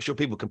here to make sure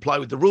people comply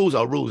with the rules.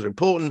 Our rules are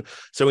important,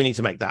 so we need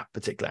to make that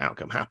particular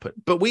outcome happen.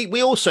 But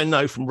we also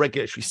know from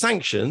regulatory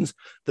sanctions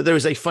that there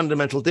is a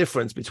fundamental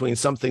difference between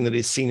something that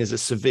is seen as a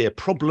severe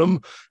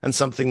problem and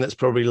something that's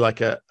probably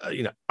like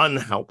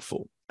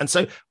unhelpful. And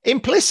so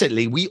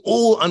implicitly, we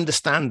all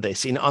understand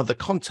this in other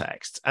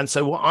contexts. And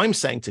so what I'm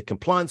saying to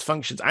compliance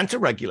functions and to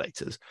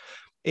regulators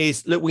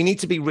is, look, we need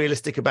to be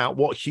realistic about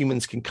what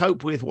humans can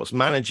cope with, what's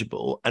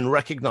manageable, and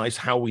recognize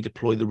how we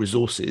deploy the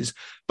resources,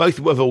 both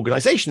of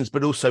organizations,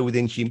 but also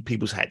within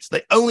people's heads.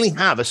 They only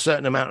have a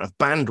certain amount of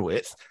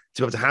bandwidth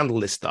to be able to handle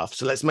this stuff.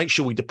 So let's make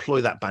sure we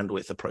deploy that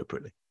bandwidth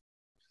appropriately.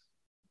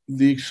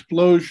 The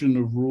explosion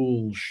of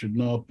rules should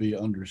not be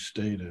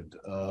understated.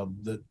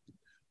 That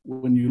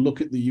when you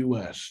look at the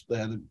U.S., they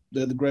had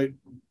the great,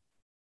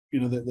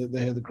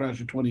 they had the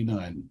crash of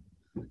 '29,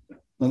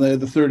 and they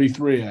had the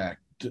 33 Act,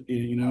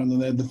 and then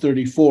they had the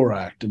 34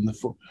 Act and the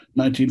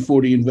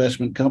 1940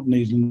 Investment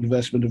Companies and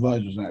Investment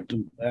Advisors Act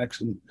and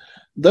acts, and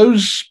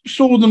those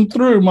saw them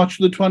through much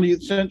of the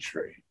 20th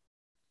century.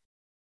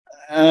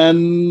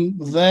 And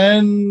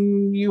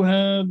then you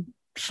had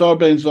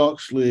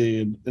Sarbanes-Oxley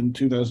in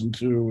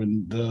 2002,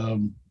 and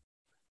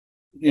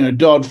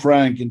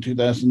Dodd-Frank in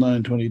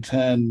 2009,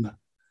 2010.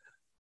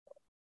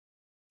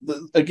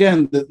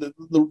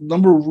 The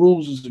number of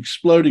rules is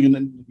exploding. And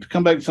then to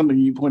come back to something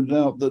you pointed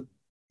out, that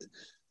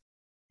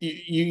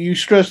you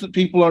stress that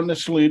people aren't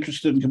necessarily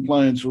interested in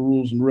compliance or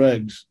rules and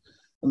regs,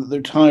 and that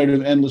they're tired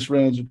of endless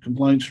rounds of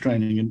compliance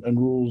training and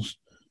rules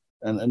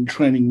and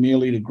training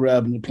merely to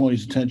grab an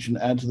employee's attention,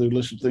 add to their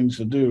list of things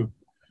to do.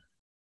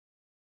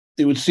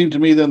 It would seem to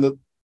me then that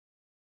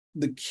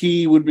the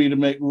key would be to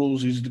make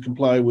rules easy to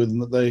comply with,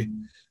 and that they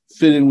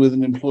fit in with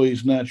an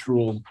employee's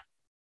natural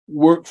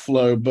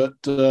workflow, but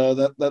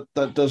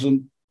that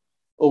doesn't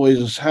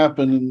always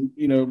happen.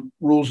 And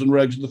rules and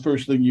regs are the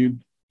first thing you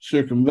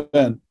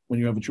circumvent when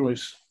you have a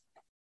choice.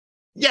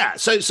 Yeah,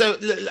 so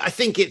I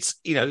think it's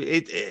in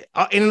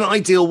an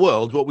ideal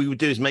world, what we would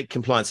do is make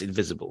compliance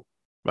invisible,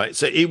 right?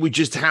 So it would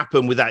just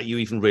happen without you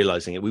even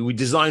realizing it. We would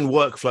design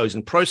workflows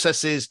and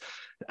processes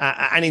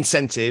and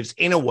incentives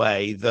in a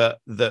way that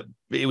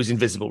it was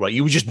invisible, right?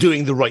 You were just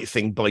doing the right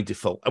thing by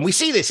default. And we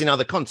see this in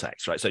other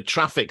contexts, right? So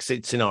traffic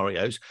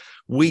scenarios,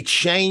 we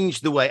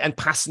change the way, and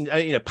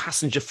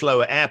passenger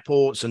flow at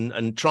airports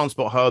and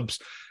transport hubs.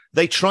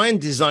 they try and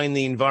design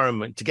the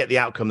environment to get the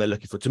outcome they're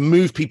looking for, to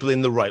move people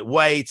in the right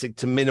way,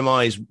 to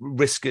minimize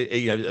risk,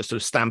 sort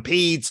of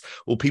stampedes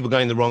or people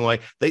going the wrong way.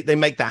 They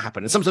make that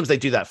happen. And sometimes they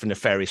do that for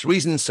nefarious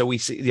reasons. So we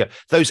see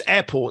those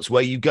airports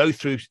where you go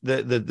through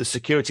the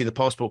security, the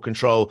passport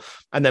control,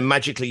 and then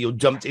magically you're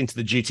dumped into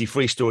the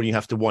duty-free store and you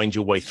have to wind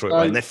your way through it,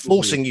 right? And they're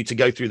forcing you to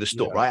go through the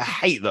store, right? I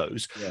hate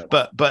those. Yeah.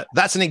 But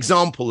that's an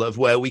example of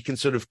where we can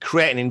sort of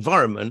create an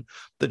environment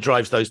that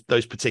drives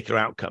those particular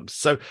outcomes.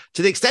 So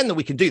to the extent that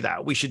we can do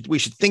that, we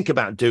should think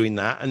about doing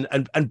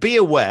that and be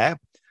aware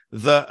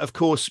that, of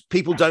course,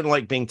 people don't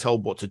like being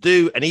told what to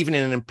do. And even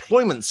in an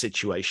employment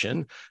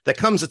situation, there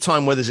comes a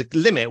time where there's a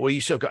limit where you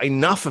sort of got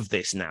enough of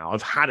this now.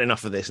 I've had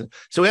enough of this. And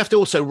so we have to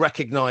also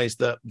recognize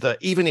that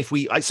even if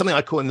something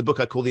I call in the book,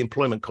 I call the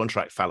employment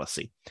contract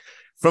fallacy.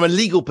 From a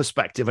legal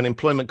perspective, an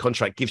employment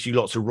contract gives you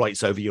lots of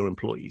rights over your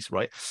employees,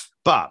 right?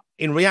 But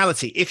in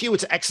reality, if you were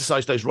to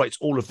exercise those rights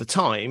all of the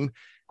time,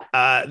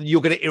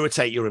 you're going to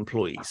irritate your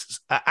employees.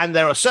 And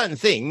there are certain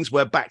things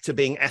where, back to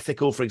being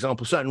ethical, for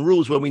example, certain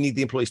rules where we need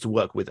the employees to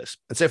work with us.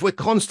 And so if we're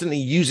constantly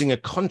using a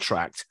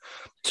contract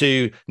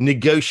to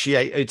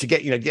negotiate, to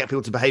get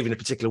people to behave in a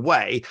particular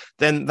way,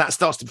 then that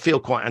starts to feel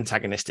quite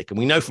antagonistic. And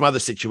we know from other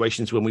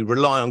situations when we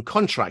rely on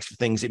contracts for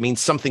things, it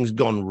means something's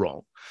gone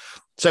wrong.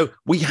 So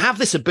we have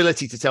this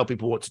ability to tell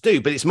people what to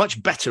do, but it's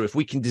much better if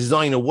we can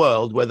design a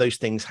world where those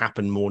things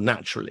happen more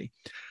naturally.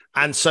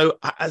 And so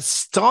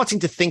starting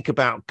to think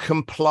about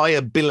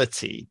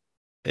compliability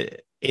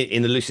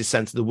in the loosest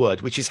sense of the word,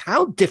 which is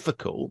how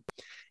difficult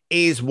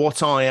is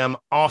what I am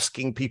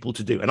asking people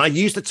to do. And I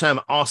use the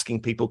term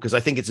asking people because I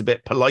think it's a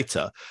bit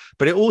politer,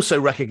 but it also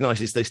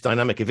recognizes this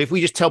dynamic. If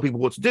we just tell people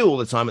what to do all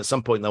the time, at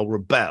some point they'll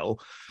rebel.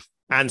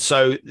 And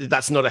so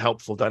that's not a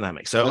helpful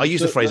dynamic. So I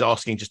use the phrase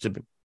asking just to...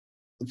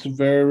 It's a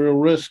very real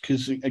risk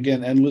because,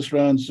 again, endless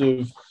rounds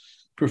of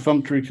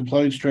perfunctory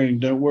compliance training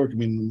don't work. I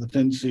mean, the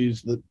tendency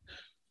is that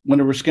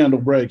whenever scandal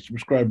breaks,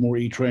 prescribe more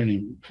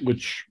e-training,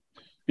 which,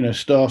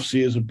 staff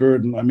see as a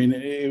burden. I mean,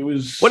 it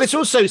was... Well, it's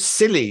also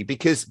silly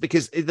because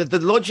the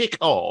logic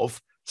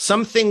of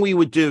something we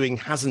were doing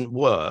hasn't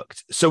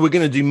worked, so we're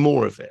going to do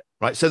more of it,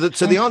 right? So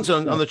the answer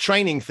on the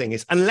training thing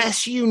is,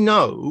 unless you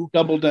know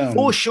double down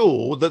for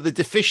sure that the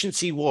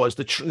deficiency was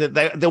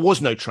that there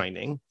was no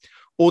training,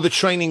 or the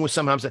training was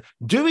somehow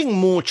doing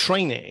more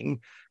training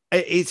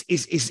is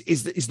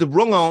the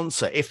wrong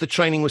answer. If the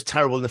training was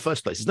terrible in the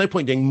first place, there's no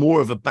point doing more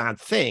of a bad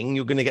thing.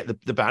 You're going to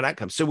get the bad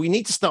outcome. So we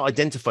need to start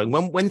identifying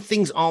when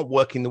things aren't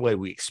working the way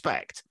we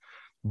expect.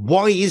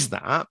 Why is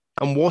that?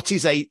 And what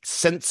is a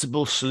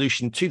sensible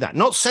solution to that?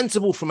 Not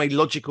sensible from a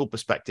logical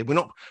perspective. We're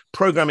not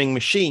programming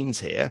machines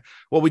here.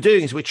 What we're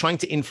doing is we're trying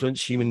to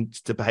influence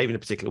humans to behave in a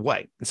particular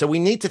way. And so we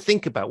need to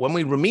think about when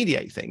we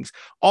remediate things,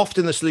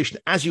 often the solution,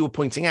 as you were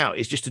pointing out,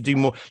 is just to do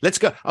more. Let's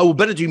go, we'll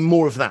better do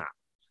more of that.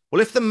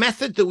 Well, if the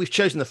method that we've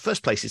chosen in the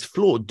first place is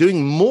flawed,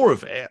 doing more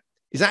of it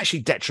is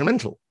actually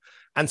detrimental.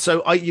 And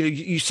so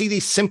you see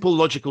these simple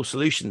logical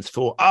solutions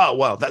for,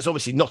 well, that's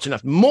obviously not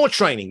enough. More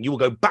training, you will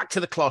go back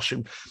to the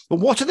classroom. But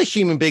what are the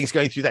human beings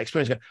going through that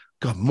experience going,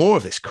 God, more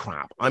of this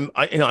crap.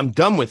 I'm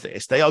done with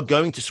this. They are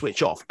going to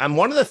switch off. And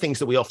one of the things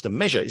that we often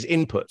measure is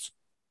inputs.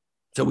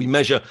 So we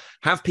measure,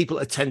 have people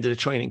attended a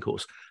training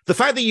course? The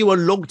fact that you are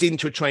logged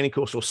into a training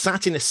course or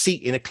sat in a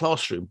seat in a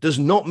classroom does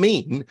not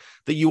mean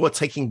that you are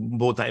taking on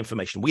board that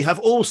information. We have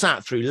all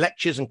sat through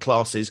lectures and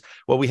classes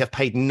where we have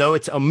paid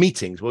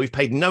meetings where we've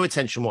paid no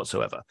attention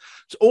whatsoever.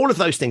 So all of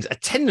those things,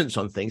 attendance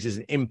on things is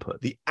an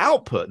input. The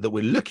output that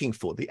we're looking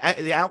for, the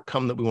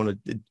outcome that we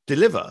want to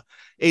deliver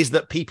is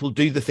that people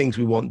do the things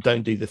we want,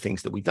 don't do the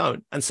things that we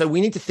don't. And so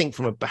we need to think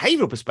from a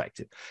behavioral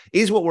perspective,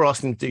 is what we're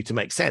asking to do to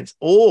make sense?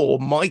 Or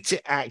might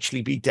it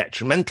actually be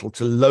detrimental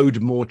to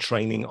load more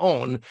training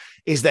on?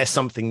 Is there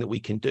something that we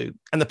can do?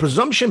 And the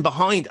presumption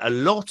behind a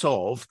lot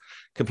of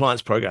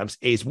compliance programs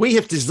is we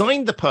have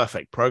designed the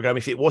perfect program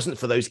if it wasn't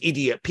for those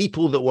idiot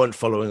people that weren't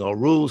following our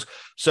rules,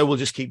 so we'll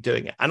just keep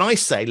doing it. And I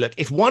say, look,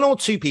 if one or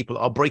two people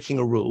are breaking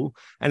a rule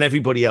and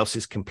everybody else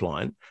is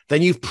compliant,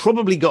 then you've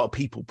probably got a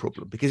people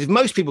problem, because if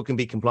most people can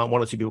be compliant,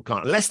 one or two people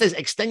can't, unless there's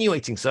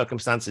extenuating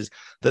circumstances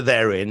that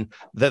they're in,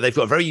 that they've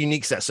got a very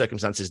unique set of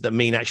circumstances that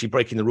mean actually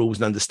breaking the rules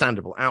is an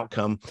understandable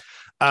outcome.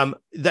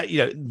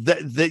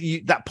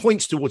 That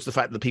points towards the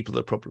fact that people are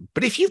the problem.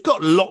 But if you've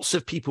got lots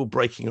of people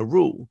breaking a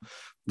rule,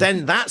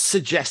 then that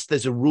suggests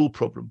there's a rule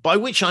problem, by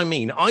which I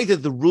mean either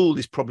the rule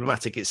is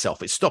problematic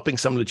itself, it's stopping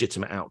some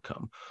legitimate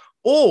outcome,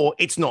 or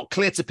it's not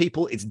clear to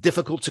people, it's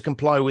difficult to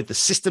comply with, the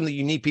system that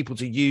you need people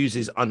to use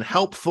is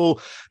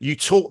unhelpful, you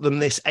taught them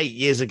this 8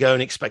 years ago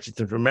and expected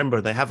them to remember,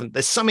 they haven't,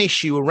 there's some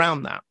issue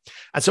around that.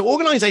 And so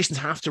organizations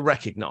have to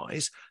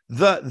recognize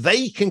that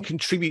they can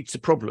contribute to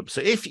problems. So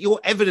if your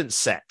evidence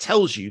set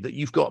tells you that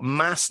you've got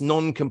mass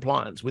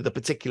non-compliance with a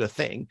particular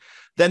thing,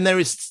 then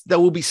there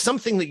will be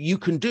something that you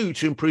can do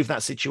to improve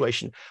that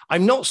situation.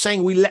 I'm not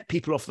saying we let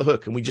people off the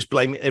hook and we just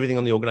blame everything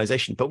on the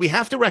organization, but we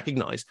have to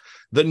recognize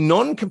that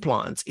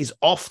non-compliance is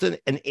often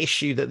an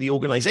issue that the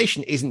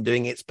organization isn't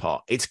doing its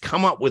part. It's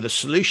come up with a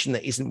solution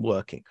that isn't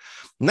working.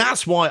 And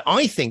that's why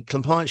I think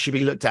compliance should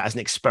be looked at as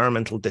an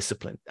experimental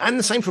discipline. And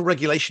the same for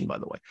regulation, by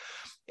the way.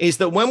 Is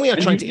that when we are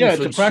trying to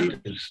influence... it's a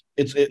practice.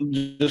 It's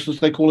just as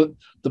they call it,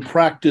 the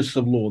practice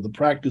of law, the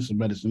practice of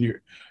medicine.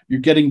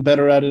 You're getting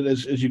better at it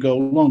as you go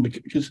along,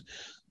 because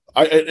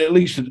at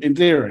least in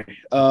theory,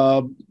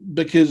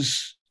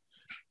 because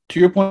to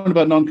your point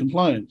about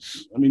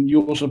non-compliance, I mean,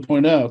 you also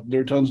point out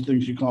there are tons of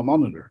things you can't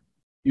monitor.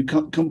 You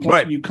can't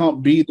right. You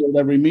can't be there at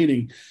every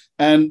meeting.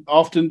 And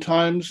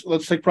oftentimes,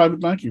 let's take private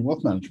banking,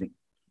 wealth management,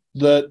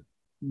 that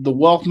the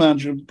wealth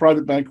manager,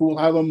 private banker will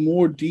have a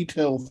more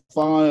detailed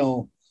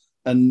file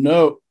and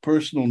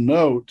personal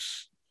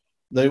notes.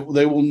 They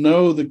will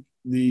know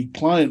the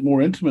client more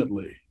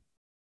intimately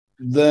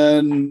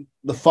than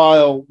the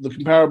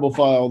comparable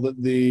file that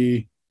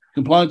the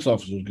compliance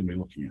officer is going to be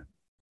looking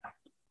at.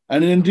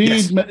 And indeed,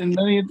 yes, in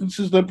many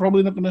instances, they're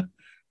probably not going to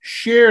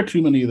share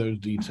too many of those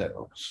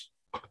details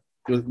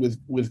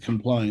with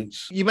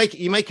compliance. You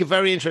make a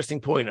very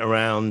interesting point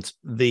around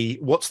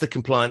what's the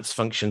compliance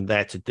function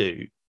there to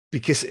do.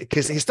 Because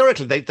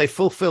historically they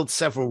fulfilled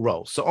several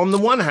roles. So on the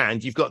one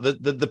hand, you've got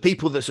the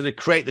people that sort of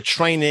create the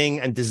training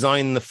and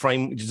design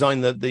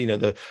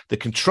the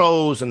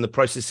controls and the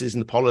processes and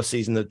the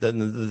policies and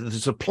the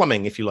sort of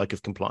plumbing, if you like,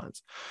 of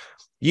compliance.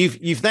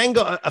 You've then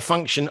got a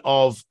function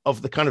of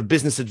the kind of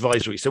business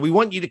advisory. So we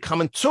want you to come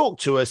and talk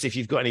to us if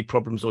you've got any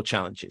problems or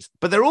challenges.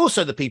 But they're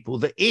also the people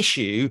that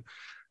issue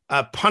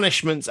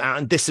punishments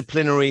and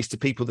disciplinaries to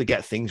people that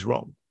get things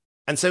wrong.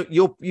 And so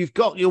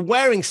you're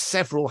wearing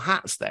several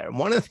hats there. And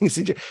one of the things,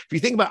 if you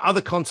think about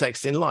other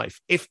contexts in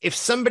life, if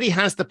somebody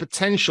has the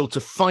potential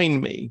to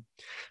fine me,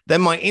 then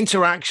my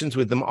interactions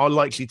with them are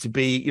likely to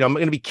be, I'm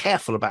going to be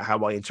careful about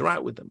how I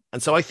interact with them.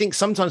 And so I think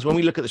sometimes when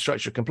we look at the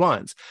structure of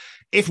compliance,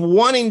 if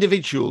one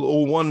individual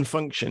or one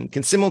function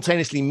can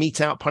simultaneously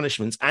mete out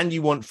punishments and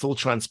you want full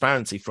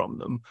transparency from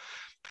them,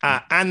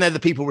 and they're the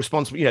people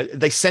responsible,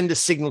 they send a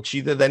signal to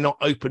you that they're not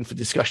open for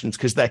discussions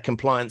because their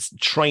compliance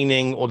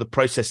training or the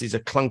processes are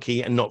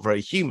clunky and not very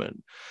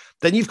human,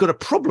 then you've got a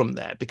problem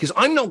there, because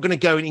I'm not going to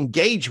go and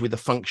engage with a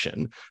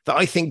function that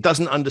I think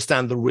doesn't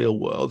understand the real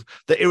world,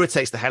 that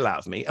irritates the hell out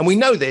of me. And we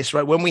know this,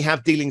 right, when we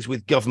have dealings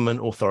with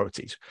government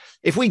authorities.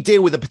 If we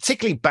deal with a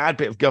particularly bad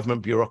bit of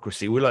government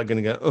bureaucracy, we're like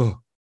going to go, oh.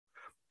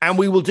 And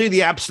we will do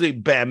the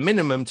absolute bare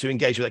minimum to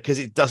engage with it because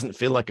it doesn't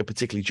feel like a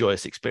particularly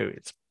joyous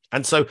experience.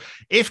 And so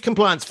if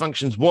compliance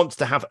functions want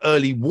to have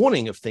early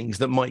warning of things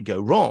that might go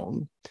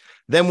wrong,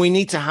 then we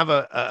need to have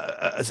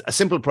a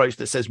simple approach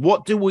that says,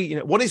 what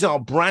is our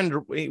brand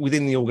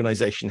within the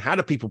organization? How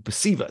do people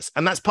perceive us?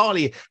 And that's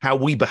partly how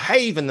we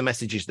behave and the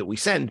messages that we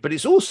send, but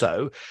it's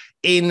also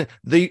in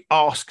the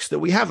asks that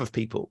we have of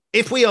people.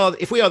 If we are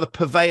the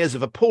purveyors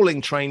of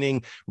appalling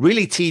training,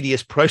 really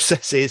tedious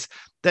processes,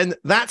 then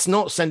that's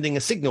not sending a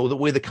signal that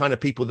we're the kind of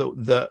people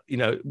that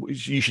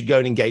you should go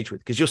and engage with,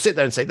 because you'll sit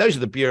there and say, those are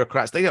the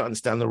bureaucrats, they don't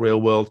understand the real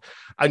world.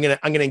 I'm going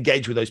to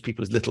engage with those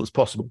people as little as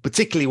possible,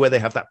 particularly where they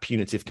have that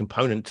punitive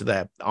component to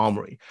their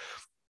armory.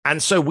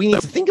 And so we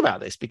need to think about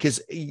this, because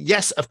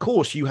yes, of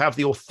course, you have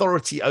the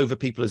authority over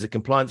people as a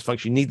compliance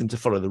function. You need them to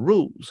follow the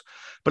rules.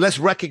 But let's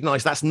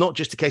recognize that's not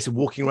just a case of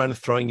walking around and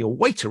throwing your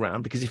weight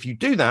around, because if you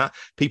do that,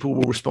 people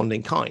will respond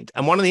in kind.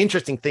 And one of the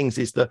interesting things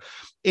is that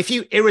if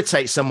you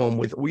irritate someone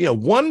with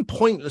one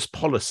pointless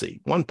policy,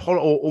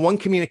 or one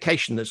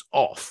communication that's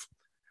off,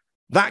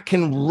 that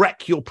can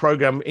wreck your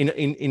program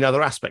in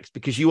other aspects,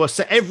 because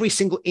every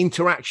single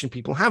interaction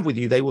people have with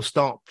you, they will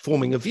start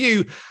forming a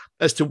view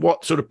as to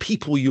what sort of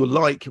people you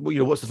like,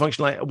 what's the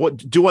function like, what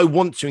do I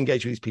want to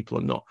engage with these people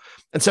or not?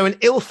 And so an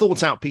ill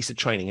thought out piece of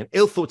training, an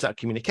ill thought out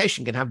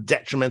communication can have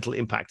detrimental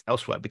impact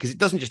elsewhere, because it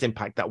doesn't just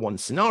impact that one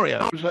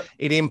scenario,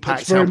 it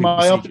impacts how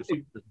people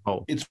see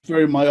it. It's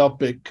very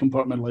myopic,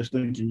 compartmentalized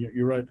thinking.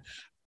 You're right.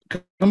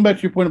 Come back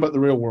to your point about the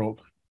real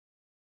world.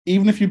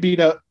 Even if you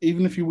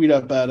weed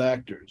out bad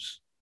actors,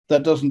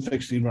 that doesn't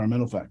fix the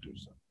environmental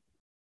factors.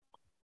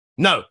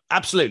 No,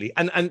 absolutely.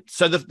 And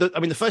so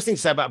the first thing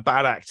to say about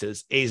bad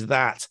actors is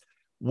that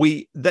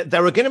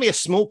there are going to be a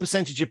small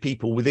percentage of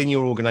people within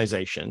your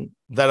organization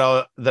that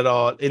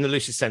are in the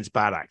loosest sense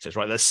bad actors,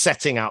 right? They're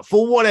setting out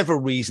for whatever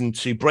reason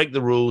to break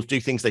the rules, do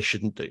things they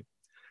shouldn't do.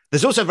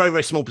 There's also a very,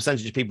 very small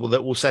percentage of people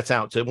that will set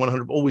out to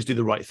 100 always do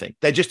the right thing.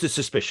 They're just as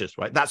suspicious,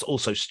 right? That's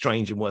also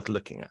strange and worth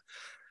looking at.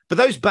 But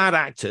those bad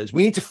actors,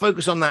 we need to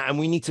focus on that, and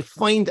we need to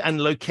find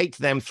and locate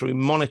them through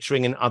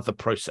monitoring and other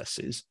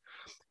processes.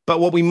 But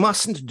what we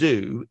mustn't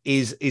do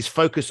is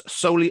focus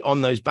solely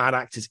on those bad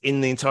actors in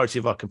the entirety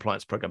of our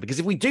compliance program. Because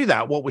if we do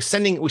that, what we're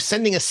sending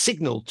a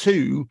signal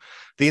to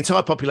the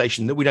entire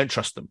population that we don't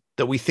trust them,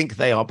 that we think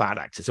they are bad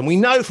actors. And we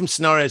know from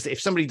scenarios that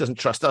if somebody doesn't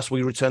trust us,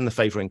 we return the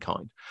favor in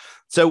kind.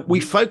 So we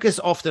focus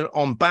often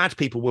on bad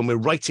people when we're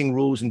writing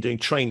rules and doing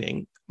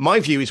training. My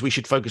view is we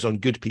should focus on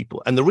good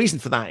people. And the reason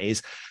for that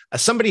is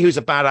as somebody who's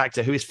a bad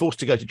actor who is forced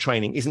to go to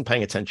training isn't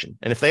paying attention.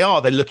 And if they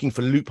are, they're looking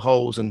for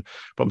loopholes and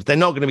problems. They're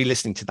not going to be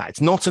listening to that.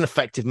 It's not an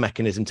effective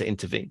mechanism to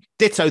intervene.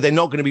 Ditto, they're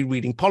not going to be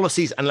reading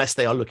policies unless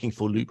they are looking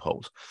for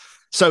loopholes.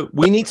 So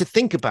we need to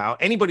think about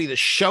anybody that's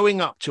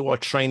showing up to our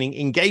training,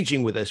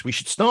 engaging with us. We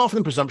should start from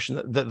the presumption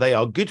that they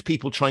are good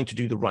people trying to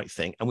do the right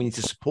thing, and we need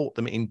to support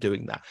them in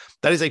doing that.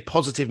 That is a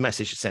positive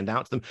message to send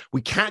out to them.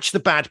 We catch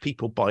the bad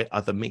people by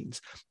other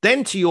means.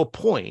 Then, to your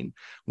point,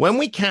 when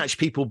we catch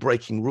people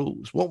breaking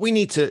rules, what we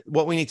need to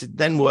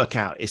then work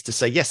out is to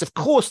say, yes, of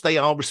course, they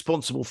are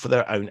responsible for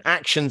their own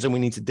actions, and we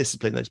need to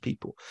discipline those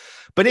people.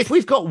 But if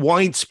we've got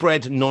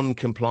widespread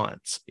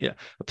non-compliance,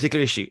 a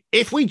particular issue,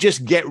 if we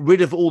just get rid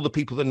of all the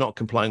people that are not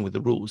complying with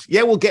the rules,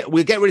 we'll get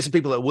rid of some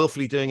people that are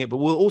willfully doing it, but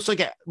we'll also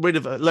get rid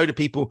of a load of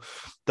people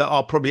that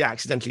are probably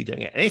accidentally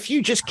doing it. And if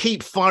you just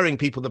keep firing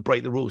people that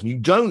break the rules and you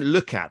don't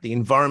look at the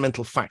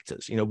environmental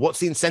factors, what's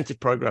the incentive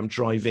program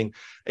driving?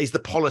 Is the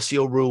policy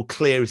or rule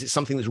clear? Is it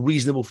something that's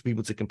reasonable for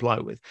people to comply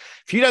with?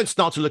 If you don't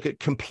start to look at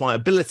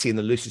compliability in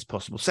the loosest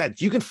possible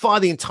sense, you can fire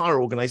the entire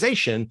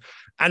organization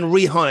and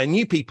rehire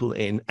new people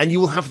in, and you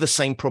will have the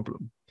same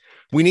problem.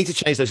 We need to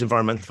change those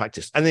environmental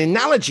factors. And the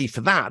analogy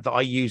for that I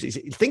use is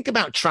think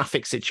about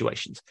traffic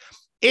situations.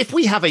 If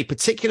we have a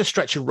particular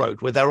stretch of road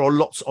where there are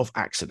lots of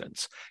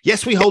accidents,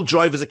 yes, we hold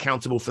drivers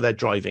accountable for their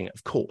driving,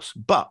 of course.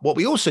 But what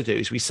we also do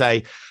is we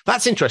say,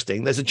 that's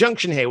interesting. There's a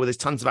junction here where there's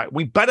tons of accidents.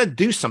 We better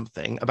do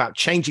something about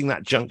changing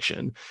that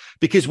junction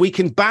because we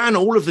can ban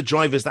all of the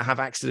drivers that have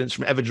accidents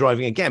from ever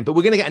driving again. But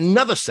we're going to get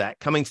another set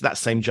coming to that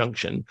same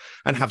junction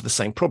and have the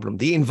same problem.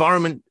 The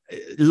environment,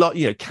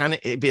 can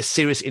it be a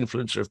serious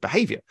influencer of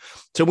behavior?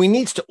 So we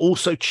need to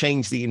also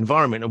change the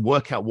environment and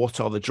work out what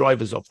are the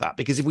drivers of that.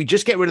 Because if we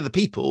just get rid of the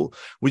people,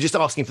 we're just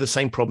asking for the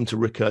same problem to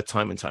recur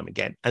time and time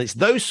again. And it's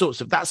that sort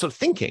of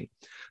thinking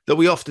that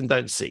we often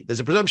don't see. There's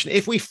a presumption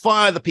if we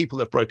fire the people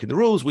that have broken the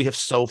rules, we have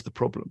solved the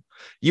problem.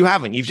 You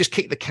haven't. You've just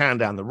kicked the can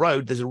down the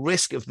road. There's a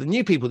risk of the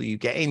new people that you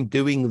get in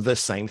doing the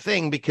same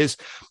thing because,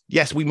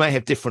 yes, we may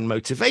have different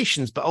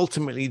motivations, but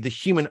ultimately the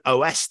human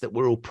OS that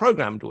we're all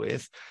programmed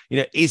with,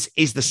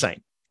 is the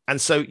same. And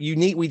so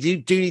we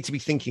do need to be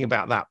thinking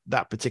about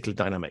that particular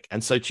dynamic.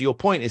 And so to your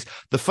point is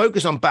the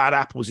focus on bad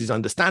apples is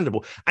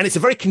understandable. And it's a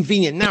very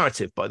convenient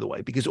narrative, by the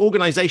way, because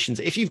organizations,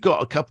 if you've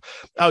got a couple,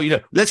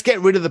 let's get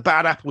rid of the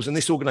bad apples and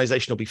this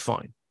organization will be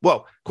fine.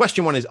 Well,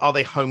 question one is, are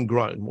they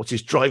homegrown? What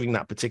is driving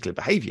that particular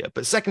behavior?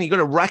 But secondly, you've got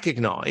to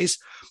recognize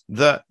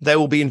that there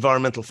will be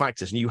environmental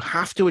factors and you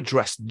have to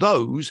address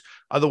those.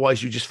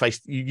 Otherwise,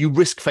 you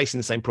risk facing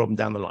the same problem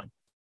down the line.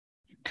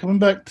 Coming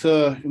back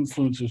to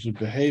influencers of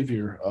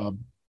behavior,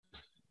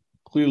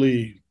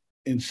 clearly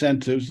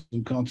incentives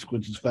and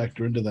consequences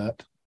factor into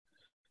that.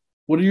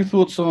 What are your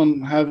thoughts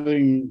on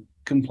having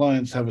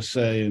compliance have a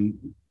say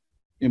in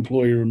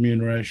employee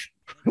remuneration?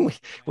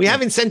 We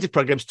have incentive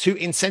programs to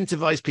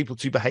incentivize people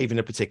to behave in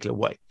a particular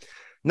way.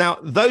 Now,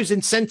 those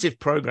incentive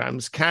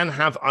programs can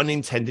have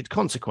unintended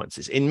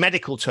consequences. In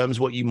medical terms,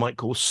 what you might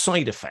call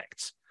side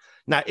effects.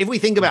 Now, if we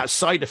think about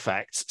side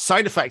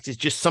effect is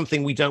just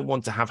something we don't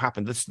want to have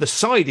happen. The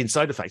side in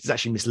side effect is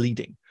actually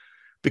misleading,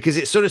 because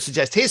it sort of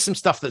suggests here's some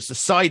stuff that's a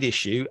side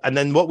issue, and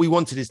then what we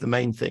wanted is the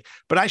main thing.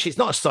 But actually, it's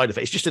not a side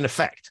effect; it's just an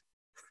effect.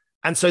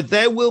 And so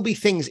there will be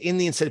things in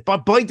the incentive.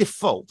 By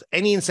default,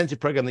 any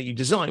incentive program that you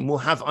design will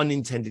have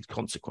unintended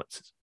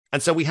consequences.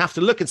 And so we have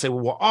to look and say,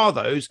 well, what are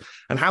those,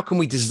 and how can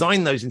we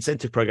design those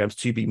incentive programs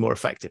to be more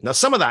effective? Now,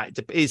 some of that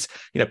is,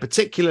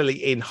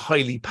 particularly in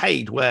highly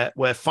paid, where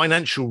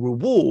financial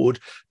reward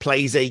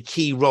plays a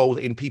key role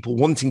in people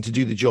wanting to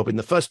do the job in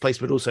the first place,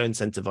 but also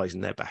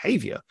incentivizing their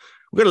behavior.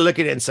 We've got to look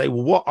at it and say,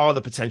 well, what are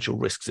the potential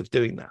risks of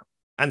doing that?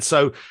 And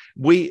so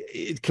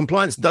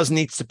compliance does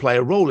need to play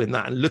a role in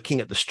that, and looking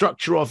at the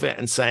structure of it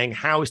and saying,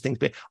 how is things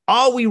being?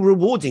 Are we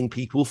rewarding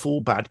people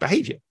for bad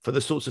behavior, for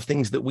the sorts of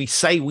things that we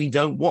say we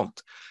don't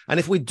want? And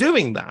if we're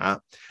doing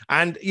that,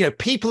 and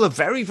people are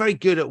very, very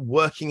good at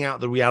working out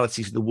the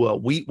realities of the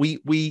world.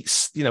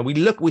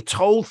 We're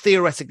told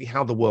theoretically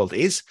how the world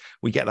is.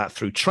 We get that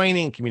through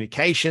training,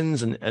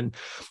 communications,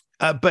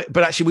 but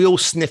actually we all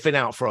sniff it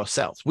out for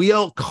ourselves. We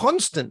are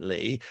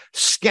constantly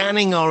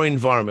scanning our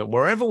environment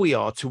wherever we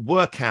are to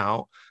work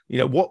out,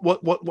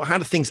 how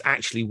do things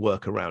actually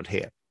work around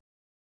here?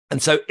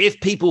 And so if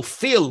people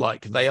feel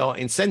like they are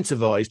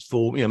incentivized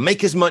for,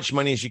 make as much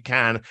money as you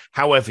can,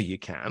 however you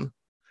can,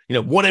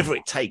 whatever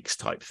it takes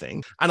type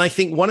thing. And I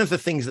think one of the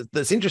things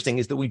that's interesting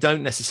is that we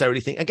don't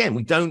necessarily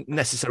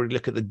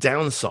look at the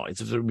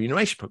downsides of the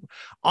remuneration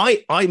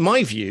program.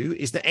 My view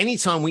is that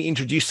anytime we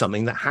introduce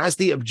something that has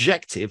the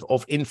objective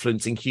of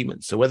influencing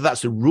humans, so whether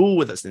that's a rule,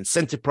 whether that's an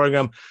incentive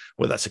program,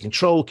 whether that's a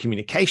control,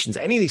 communications,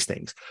 any of these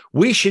things,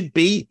 we should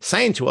be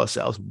saying to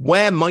ourselves,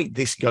 where might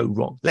this go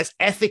wrong? Let's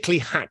ethically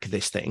hack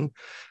this thing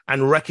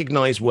and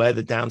recognize where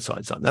the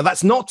downsides are. Now,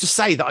 that's not to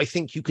say that I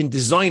think you can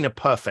design a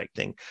perfect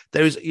thing.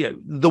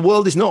 The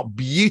world is not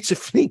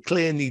beautifully,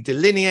 clearly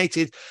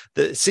delineated.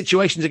 The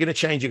situations are going to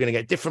change. You're going to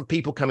get different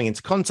people coming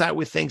into contact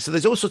with things. So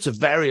there's all sorts of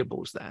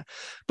variables there.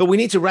 But we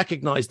need to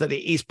recognize that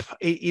it's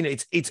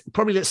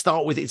probably, let's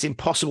start with, it's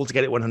impossible to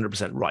get it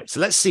 100% right. So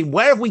let's see,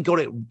 where have we got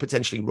it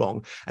potentially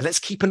wrong? And let's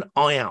keep an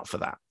eye out for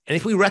that. And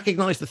if we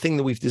recognize the thing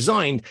that we've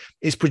designed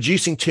is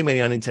producing too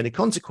many unintended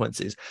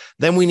consequences,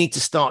 then we need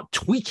to start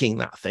tweaking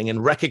that thing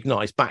and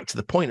recognize, back to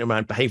the point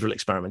around behavioral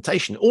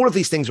experimentation, all of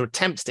these things are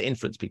attempts to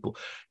influence people.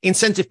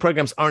 Incentive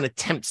programs are an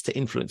attempt to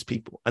influence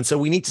people. And so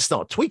we need to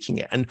start tweaking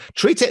it and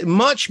treat it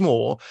much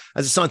more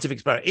as a scientific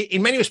experiment.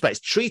 In many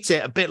respects, treat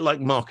it a bit like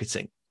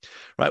marketing.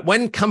 Right.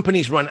 When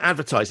companies run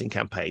advertising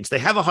campaigns, they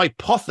have a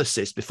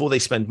hypothesis before they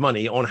spend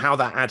money on how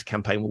that ad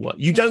campaign will work.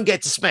 You don't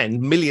get to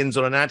spend millions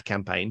on an ad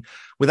campaign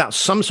without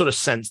some sort of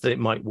sense that it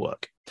might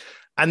work.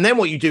 And then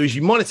what you do is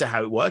you monitor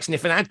how it works. And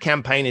if an ad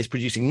campaign is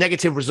producing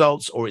negative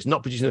results or it's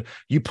not producing,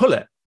 you pull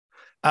it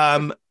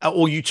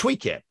or you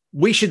tweak it.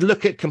 We should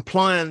look at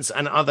compliance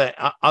and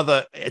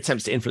other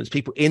attempts to influence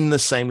people in the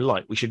same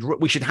light. We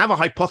should have a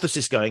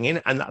hypothesis going in,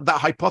 and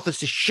that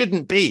hypothesis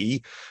shouldn't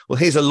be, well,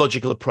 here's a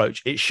logical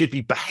approach. It should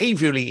be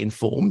behaviorally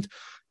informed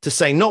to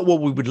say not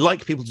what we would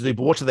like people to do,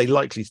 but what are they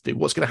likely to do?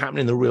 What's going to happen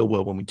in the real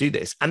world when we do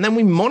this? And then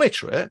we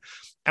monitor it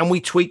and we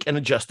tweak and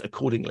adjust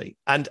accordingly.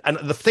 And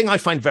the thing I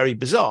find very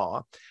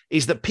bizarre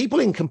is that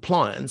people in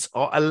compliance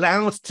are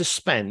allowed to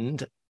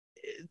spend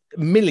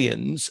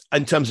millions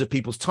in terms of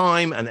people's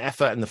time and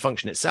effort and the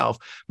function itself,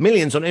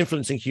 millions on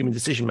influencing human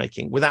decision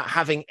making without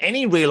having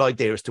any real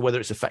idea as to whether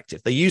it's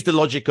effective. They use the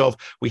logic of,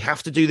 we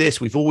have to do this,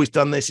 we've always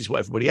done this, is what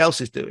everybody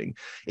else is doing.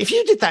 If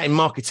you did that in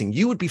marketing,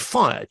 you would be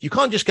fired. You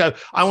can't just go,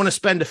 I want to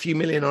spend a few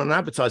million on an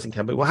advertising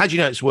campaign. Well, how do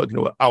you know it's working?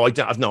 Oh, I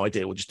have no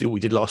idea. We'll just do what we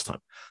did last time.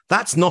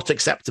 That's not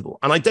acceptable.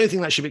 And I don't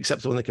think that should be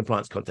acceptable in the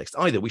compliance context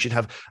either. We should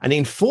have an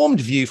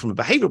informed view from a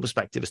behavioral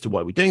perspective as to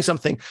why we're doing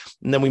something.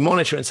 And then we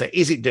monitor and say,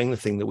 is it doing the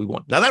thing that we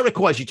want? Now, that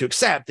requires you to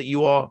accept that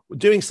you are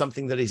doing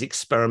something that is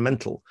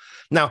experimental.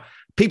 Now,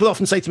 people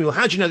often say to me, well,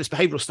 how do you know this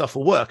behavioral stuff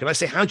will work? And I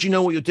say, how do you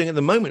know what you're doing at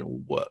the moment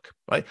will work,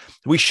 right?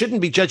 We shouldn't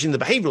be judging the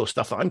behavioral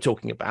stuff that I'm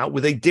talking about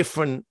with a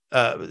different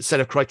set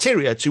of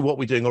criteria to what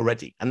we're doing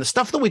already. And the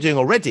stuff that we're doing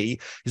already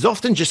is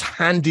often just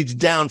handed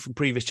down from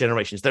previous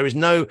generations. There is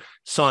no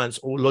science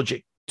or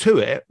logic to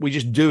it. We're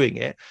just doing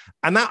it.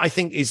 And that, I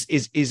think, is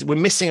we're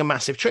missing a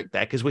massive trick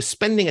there, because we're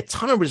spending a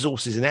ton of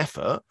resources and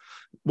effort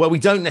where we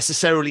don't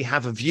necessarily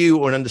have a view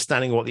or an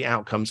understanding of what the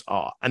outcomes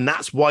are. And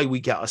that's why we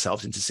get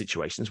ourselves into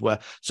situations where,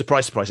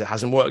 surprise, surprise, it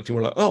hasn't worked. And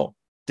we're like, oh,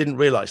 didn't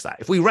realize that.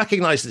 If we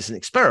recognize this as an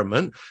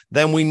experiment,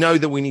 then we know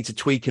that we need to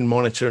tweak and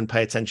monitor and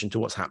pay attention to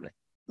what's happening.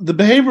 The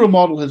behavioral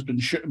model has been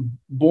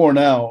borne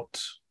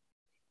out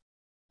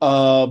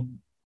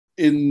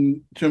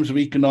in terms of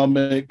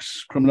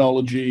economics,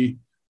 criminology,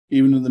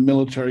 even in the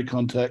military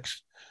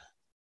context.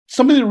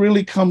 Something that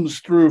really comes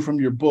through from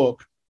your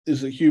book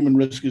is that human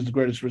risk is the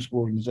greatest risk of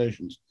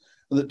organizations,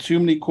 and that too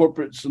many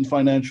corporates and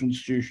financial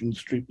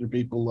institutions treat their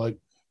people like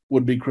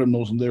would-be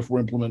criminals and therefore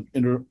implement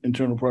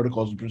internal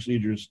protocols and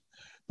procedures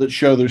that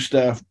show their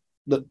staff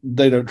that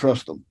they don't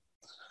trust them.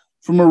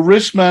 From a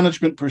risk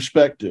management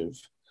perspective,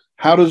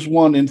 how does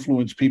one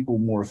influence people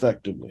more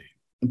effectively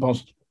and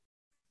positively?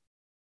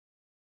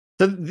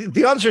 So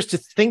the answer is to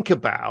think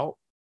about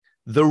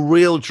the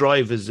real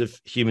drivers of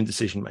human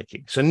decision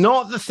making. So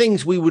not the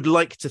things we would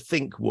like to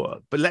think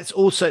work, but let's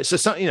also,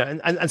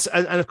 and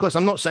of course,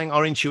 I'm not saying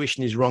our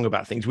intuition is wrong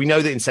about things. We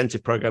know that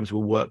incentive programs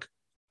will work,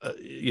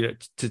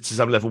 to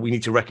some level. We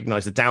need to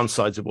recognize the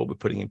downsides of what we're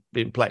putting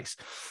in place.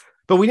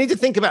 But we need to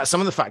think about some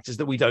of the factors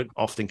that we don't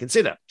often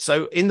consider.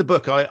 So in the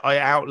book, I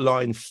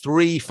outline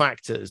 3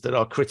 factors that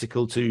are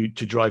critical to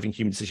driving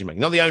human decision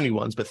making. Not the only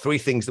ones, but 3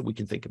 things that we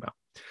can think about.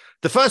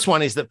 The first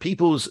one is that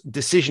people's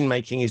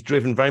decision-making is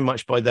driven very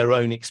much by their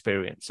own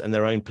experience and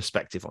their own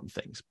perspective on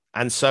things.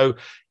 And so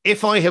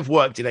if I have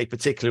worked in a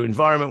particular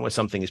environment where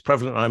something is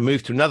prevalent and I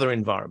move to another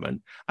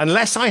environment,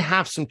 unless I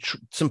have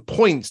some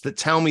points that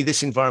tell me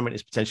this environment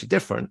is potentially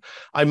different,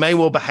 I may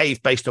well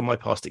behave based on my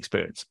past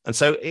experience. And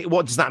so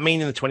what does that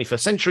mean in the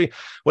 21st century?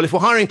 Well, if we're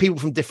hiring people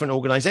from different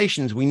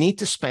organizations, we need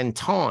to spend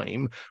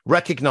time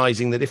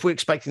recognizing that if we're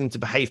expecting them to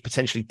behave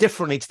potentially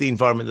differently to the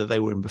environment that they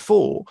were in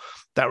before,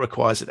 that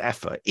requires an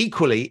effort.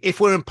 Equally, if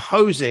we're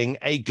imposing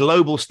a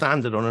global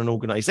standard on an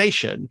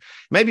organization,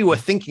 maybe we're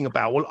thinking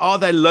about, well, are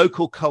there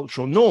local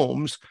cultural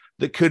norms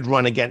that could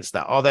run against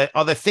that? Are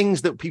there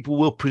things that people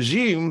will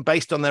presume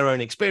based on their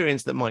own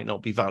experience that might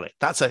not be valid?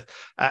 That's a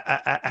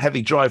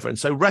heavy driver. And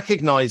so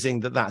recognizing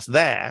that that's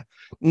there.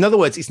 In other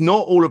words, it's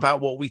not all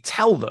about what we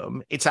tell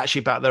them. It's actually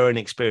about their own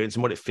experience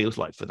and what it feels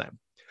like for them.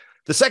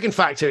 The second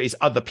factor is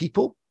other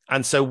people.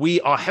 And so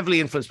we are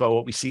heavily influenced by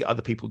what we see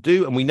other people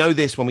do. And we know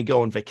this when we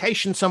go on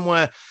vacation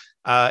somewhere.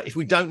 If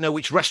we don't know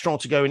which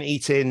restaurant to go and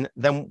eat in,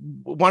 then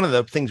one of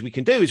the things we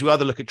can do is we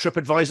either look at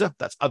TripAdvisor,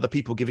 that's other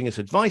people giving us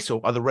advice, or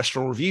other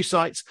restaurant review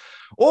sites,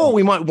 or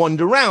we might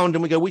wander around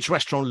and we go, which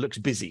restaurant looks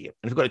busy? And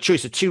if we've got a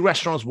choice of two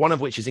restaurants, one of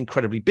which is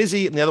incredibly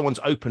busy and the other one's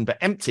open but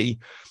empty,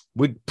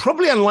 we're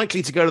probably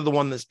unlikely to go to the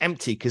one that's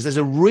empty because there's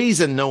a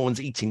reason no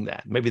one's eating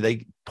there. Maybe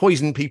they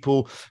poison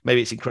people.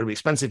 Maybe it's incredibly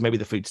expensive. Maybe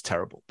the food's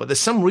terrible. But there's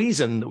some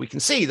reason that we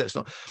can see that's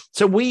not.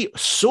 So we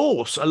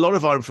source a lot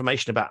of our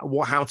information about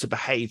how to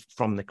behave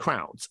from the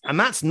crowds. And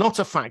that's not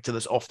a factor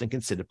that's often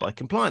considered by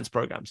compliance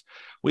programs.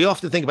 We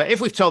often think about if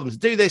we've told them to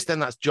do this, then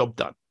that's job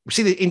done. We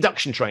see the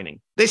induction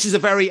training. This is a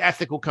very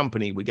ethical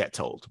company, we get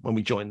told when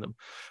we join them.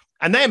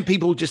 And then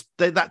people just,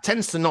 that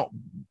tends to not,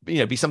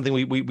 be something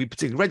we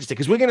particularly register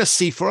because we're going to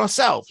see for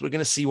ourselves. We're going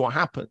to see what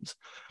happens.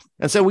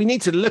 And so we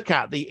need to look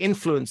at the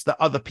influence that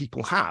other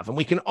people have. And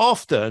we can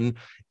often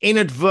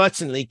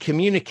inadvertently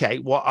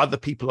communicate what other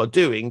people are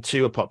doing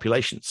to a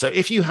population. So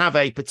if you have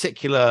a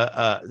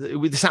particular,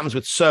 this happens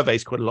with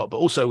surveys quite a lot, but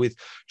also with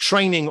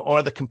training or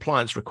other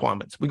compliance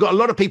requirements. We've got a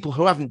lot of people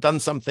who haven't done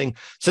something.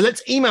 So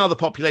let's email the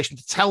population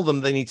to tell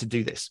them they need to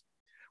do this.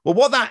 Well,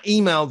 what that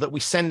email that we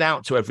send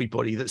out to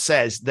everybody that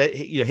says that,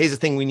 here's a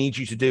thing we need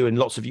you to do and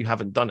lots of you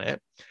haven't done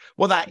it.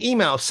 What that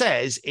email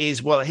says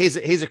is, well, here's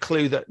a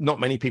clue that not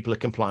many people are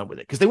compliant with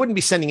it because they wouldn't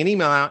be sending an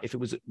email out if it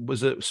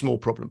was a small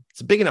problem.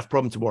 It's a big enough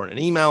problem to warrant an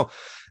email.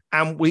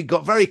 And we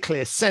got very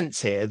clear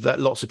sense here that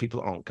lots of people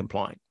aren't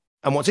complying.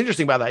 And what's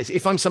interesting about that is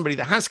if I'm somebody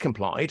that has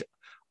complied,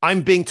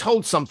 I'm being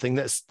told something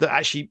that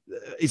actually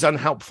is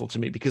unhelpful to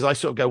me because I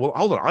sort of go, well,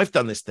 hold on, I've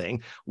done this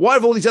thing. Why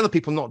have all these other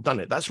people not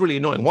done it? That's really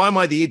annoying. Why am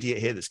I the idiot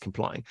here that's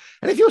complying?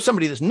 And if you're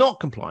somebody that's not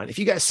compliant, if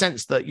you get a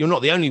sense that you're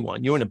not the only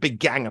one, you're in a big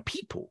gang of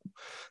people,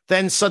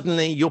 then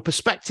suddenly your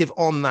perspective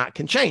on that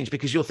can change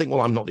because you'll think,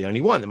 well, I'm not the only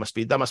one. That must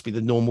be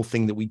the normal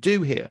thing that we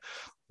do here.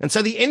 And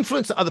so the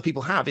influence that other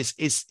people have is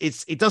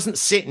it doesn't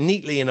sit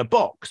neatly in a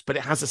box, but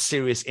it has a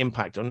serious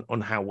impact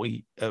on how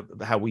we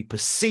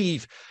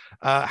perceive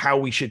how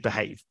we should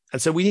behave.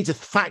 And so we need to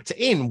factor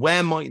in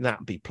where might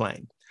that be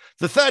playing.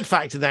 The third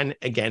factor then,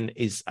 again,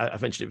 is,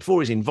 I've mentioned it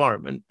before, is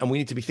environment. And we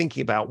need to be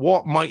thinking about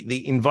what might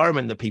the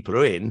environment that people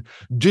are in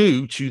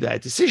do to their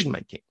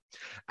decision-making.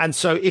 And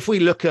so if we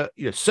look at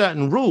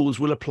certain rules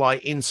will apply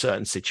in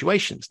certain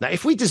situations. Now,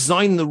 if we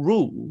design the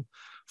rule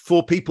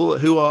for people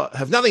who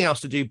have nothing else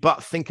to do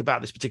but think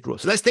about this particular rule.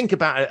 So let's think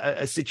about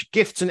a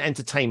gifts and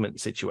entertainment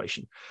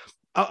situation.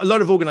 A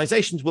lot of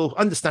organizations will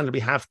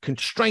understandably have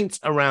constraints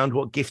around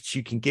what gifts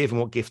you can give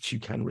and what gifts you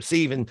can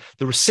receive. And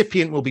the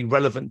recipient will be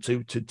relevant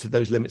to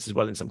those limits as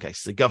well in some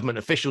cases. So government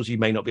officials, you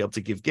may not be able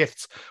to give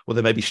gifts, or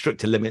there may be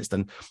stricter limits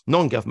than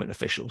non-government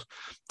officials.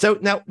 So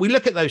now we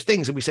look at those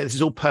things and we say this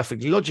is all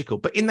perfectly logical.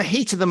 But in the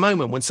heat of the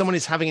moment, when someone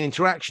is having an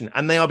interaction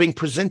and they are being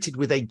presented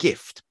with a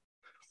gift,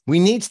 we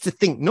need to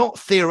think not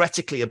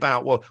theoretically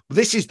about, well,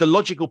 this is the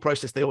logical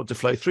process they ought to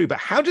flow through, but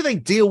how do they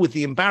deal with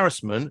the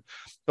embarrassment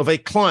of a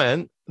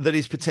client that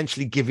is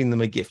potentially giving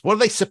them a gift? What are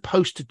they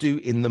supposed to do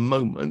in the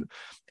moment?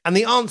 And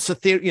the answer,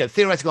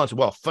 theoretical answer,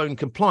 well, phone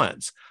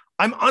compliance.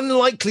 I'm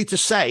unlikely to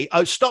say,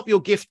 oh, stop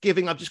your gift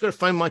giving. I've just got to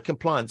phone my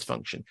compliance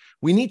function.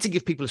 We need to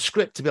give people a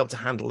script to be able to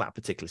handle that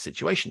particular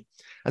situation.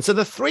 And so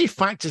the three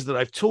factors that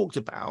I've talked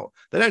about,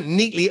 they don't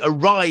neatly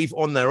arrive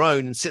on their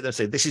own and sit there and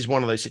say, this is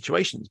one of those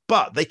situations,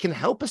 but they can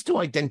help us to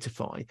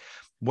identify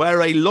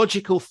where a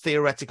logical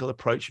theoretical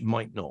approach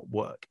might not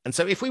work. And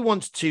so if we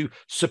want to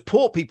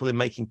support people in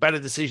making better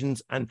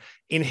decisions and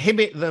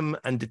inhibit them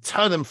and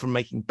deter them from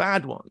making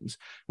bad ones,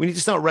 we need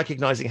to start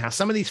recognizing how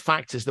some of these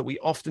factors that we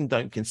often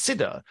don't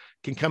consider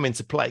can come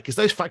into play, because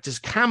those factors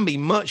can be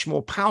much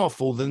more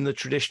powerful than the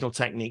traditional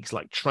techniques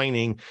like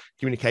training,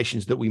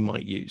 communications that we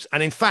might use.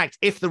 And in fact,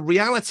 if the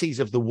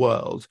realities of the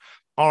world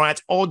are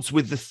at odds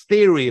with the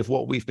theory of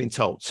what we've been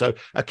told. So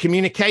a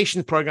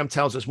communication program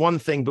tells us one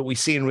thing, but we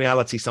see in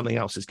reality something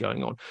else is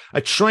going on. A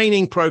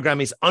training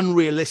program is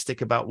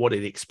unrealistic about what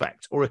it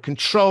expects, or a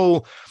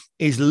control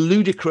is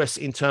ludicrous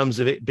in terms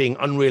of it being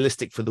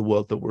unrealistic for the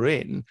world that we're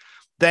in.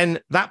 Then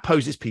that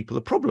poses people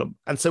a problem.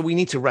 And so we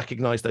need to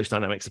recognize those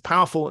dynamics are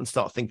powerful and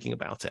start thinking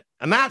about it.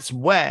 And that's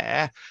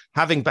where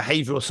having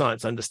behavioral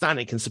science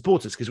understanding can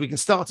support us, because we can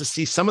start to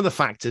see some of the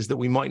factors that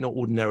we might not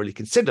ordinarily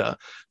consider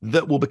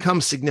that will become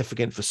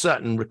significant for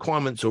certain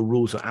requirements or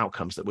rules or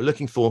outcomes that we're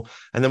looking for.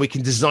 And then we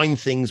can design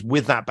things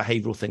with that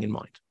behavioral thing in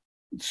mind.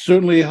 It's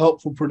certainly a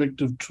helpful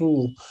predictive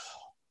tool.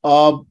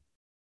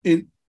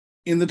 In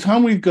the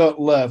time we've got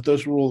left,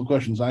 those were all the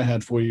questions I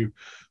had for you.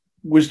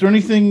 Was there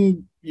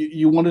anything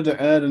you wanted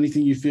to add,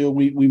 anything you feel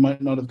we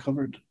might not have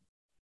covered?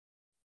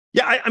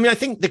 Yeah, I mean, I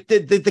think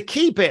the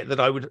key bit that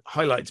I would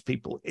highlight to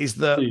people is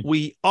that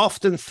we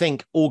often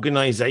think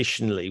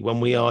organizationally when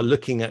we are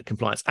looking at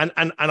compliance, and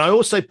I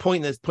also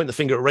point the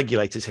finger at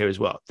regulators here as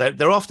well.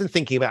 They're often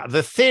thinking about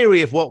the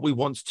theory of what we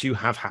want to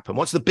have happen.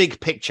 What's the big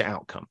picture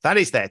outcome? That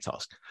is their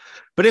task.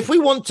 But if we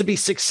want to be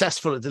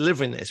successful at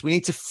delivering this, we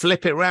need to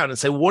flip it around and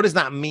say, what does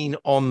that mean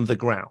on the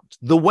ground?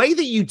 The way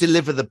that you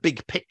deliver the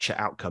big picture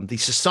outcome, the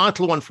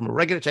societal one from a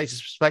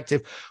regulator's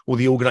perspective, or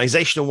the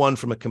organizational one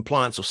from a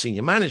compliance or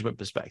senior management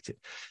perspective,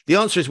 the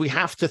answer is we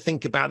have to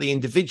think about the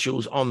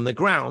individuals on the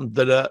ground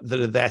that are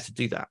there to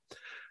do that.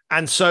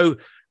 And so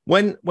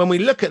when we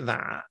look at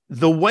that,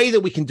 the way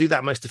that we can do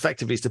that most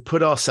effectively is to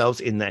put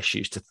ourselves in their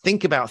shoes, to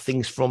think about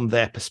things from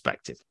their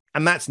perspective.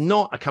 And that's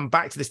not, I come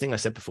back to this thing I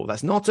said before,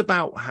 that's not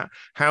about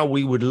how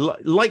we would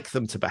like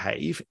them to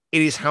behave.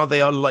 It is how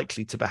they are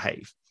likely to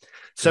behave.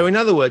 So in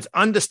other words,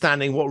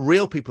 understanding what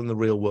real people in the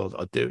real world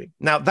are doing.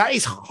 Now, that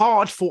is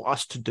hard for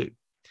us to do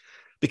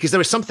because there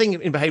is something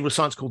in behavioral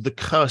science called the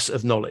curse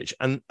of knowledge.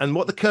 And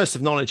what the curse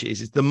of knowledge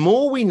is the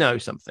more we know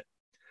something,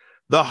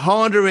 the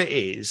harder it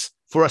is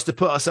for us to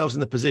put ourselves in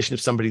the position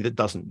of somebody that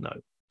doesn't know.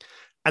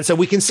 And so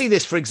we can see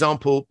this, for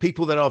example,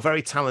 people that are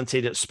very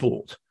talented at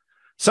sport.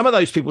 Some of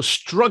those people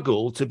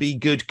struggle to be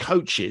good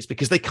coaches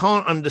because they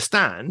can't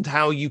understand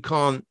how you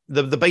can't,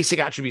 the basic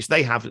attributes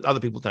they have that other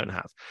people don't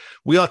have.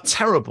 We are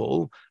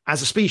terrible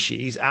as a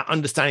species at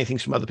understanding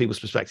things from other people's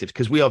perspectives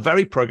because we are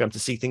very programmed to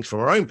see things from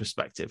our own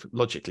perspective,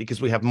 logically,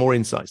 because we have more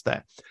insights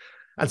there.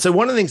 And so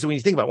one of the things that we need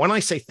to think about, when I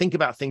say think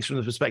about things from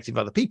the perspective of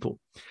other people,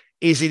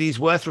 is it is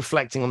worth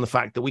reflecting on the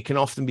fact that we can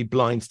often be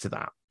blind to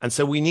that. And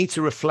so we need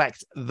to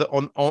reflect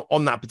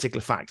on that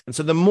particular fact. And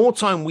so the more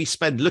time we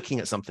spend looking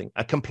at something,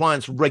 a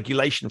compliance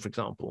regulation, for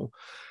example,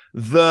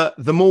 the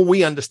more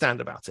we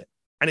understand about it.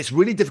 And it's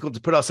really difficult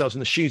to put ourselves in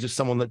the shoes of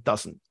someone that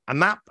doesn't.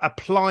 And that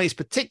applies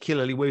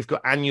particularly where we've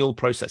got annual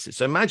processes.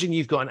 So imagine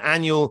you've got an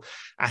annual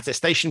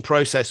attestation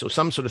process or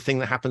some sort of thing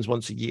that happens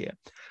once a year.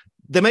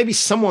 There may be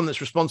someone that's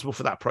responsible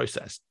for that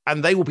process,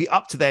 and they will be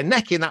up to their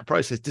neck in that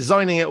process,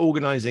 designing it,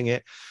 organizing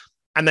it,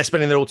 and they're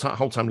spending their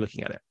whole time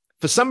looking at it.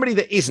 For somebody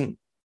that isn't,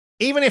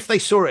 even if they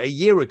saw it a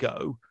year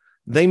ago,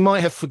 they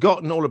might have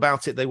forgotten all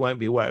about it. They won't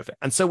be aware of it.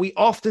 And so we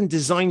often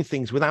design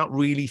things without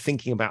really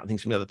thinking about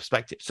things from the other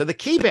perspective. So the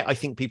key bit I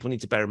think people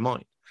need to bear in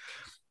mind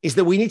is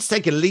that we need to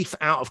take a leaf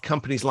out of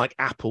companies like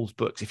Apple's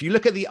books. If you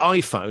look at the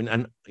iPhone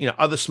and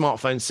other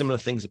smartphones, similar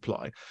things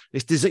apply.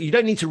 You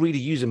don't need to read a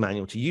user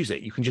manual to use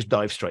it. You can just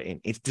dive straight in.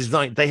 It's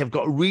designed. They have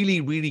got a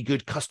really, really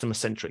good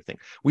customer-centric thing.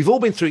 We've all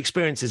been through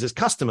experiences as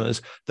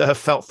customers that have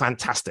felt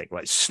fantastic,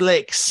 right?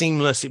 Slick,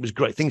 seamless. It was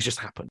great. Things just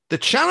happen. The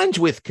challenge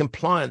with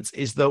compliance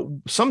is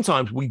that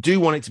sometimes we do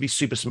want it to be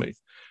super smooth.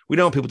 We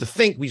don't want people to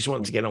think. We just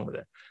want them to get on with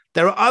it.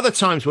 There are other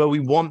times where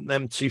we want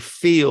them to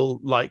feel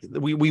like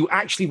we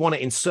actually want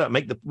to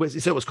make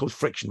what's called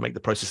friction, make the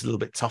process a little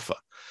bit tougher,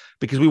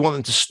 because we want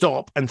them to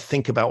stop and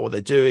think about what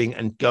they're doing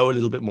and go a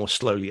little bit more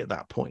slowly at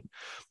that point.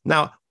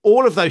 Now,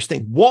 all of those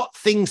things, what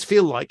things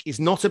feel like is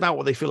not about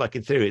what they feel like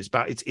in theory.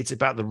 It's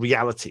about the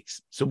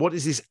realities. So what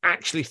does this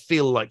actually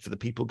feel like for the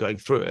people going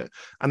through it?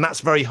 And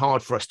that's very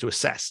hard for us to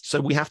assess.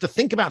 So we have to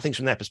think about things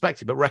from their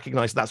perspective, but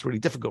recognize that's really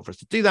difficult for us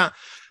to do that.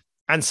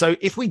 And so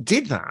if we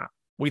did that,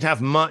 we'd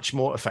have much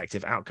more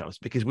effective outcomes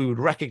because we would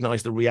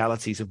recognize the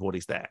realities of what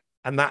is there.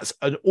 And that's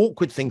an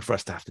awkward thing for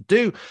us to have to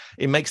do.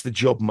 It makes the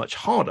job much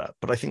harder,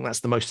 but I think that's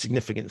the most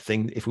significant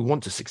thing. If we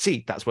want to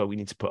succeed, that's where we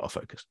need to put our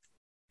focus.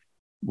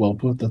 Well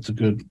put. That's a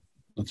good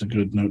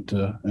note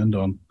to end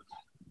on.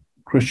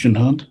 Christian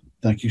Hunt,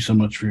 thank you so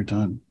much for your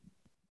time.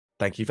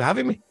 Thank you for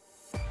having me.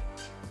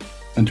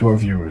 And to our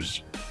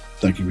viewers,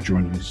 thank you for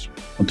joining us.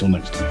 Until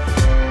next time.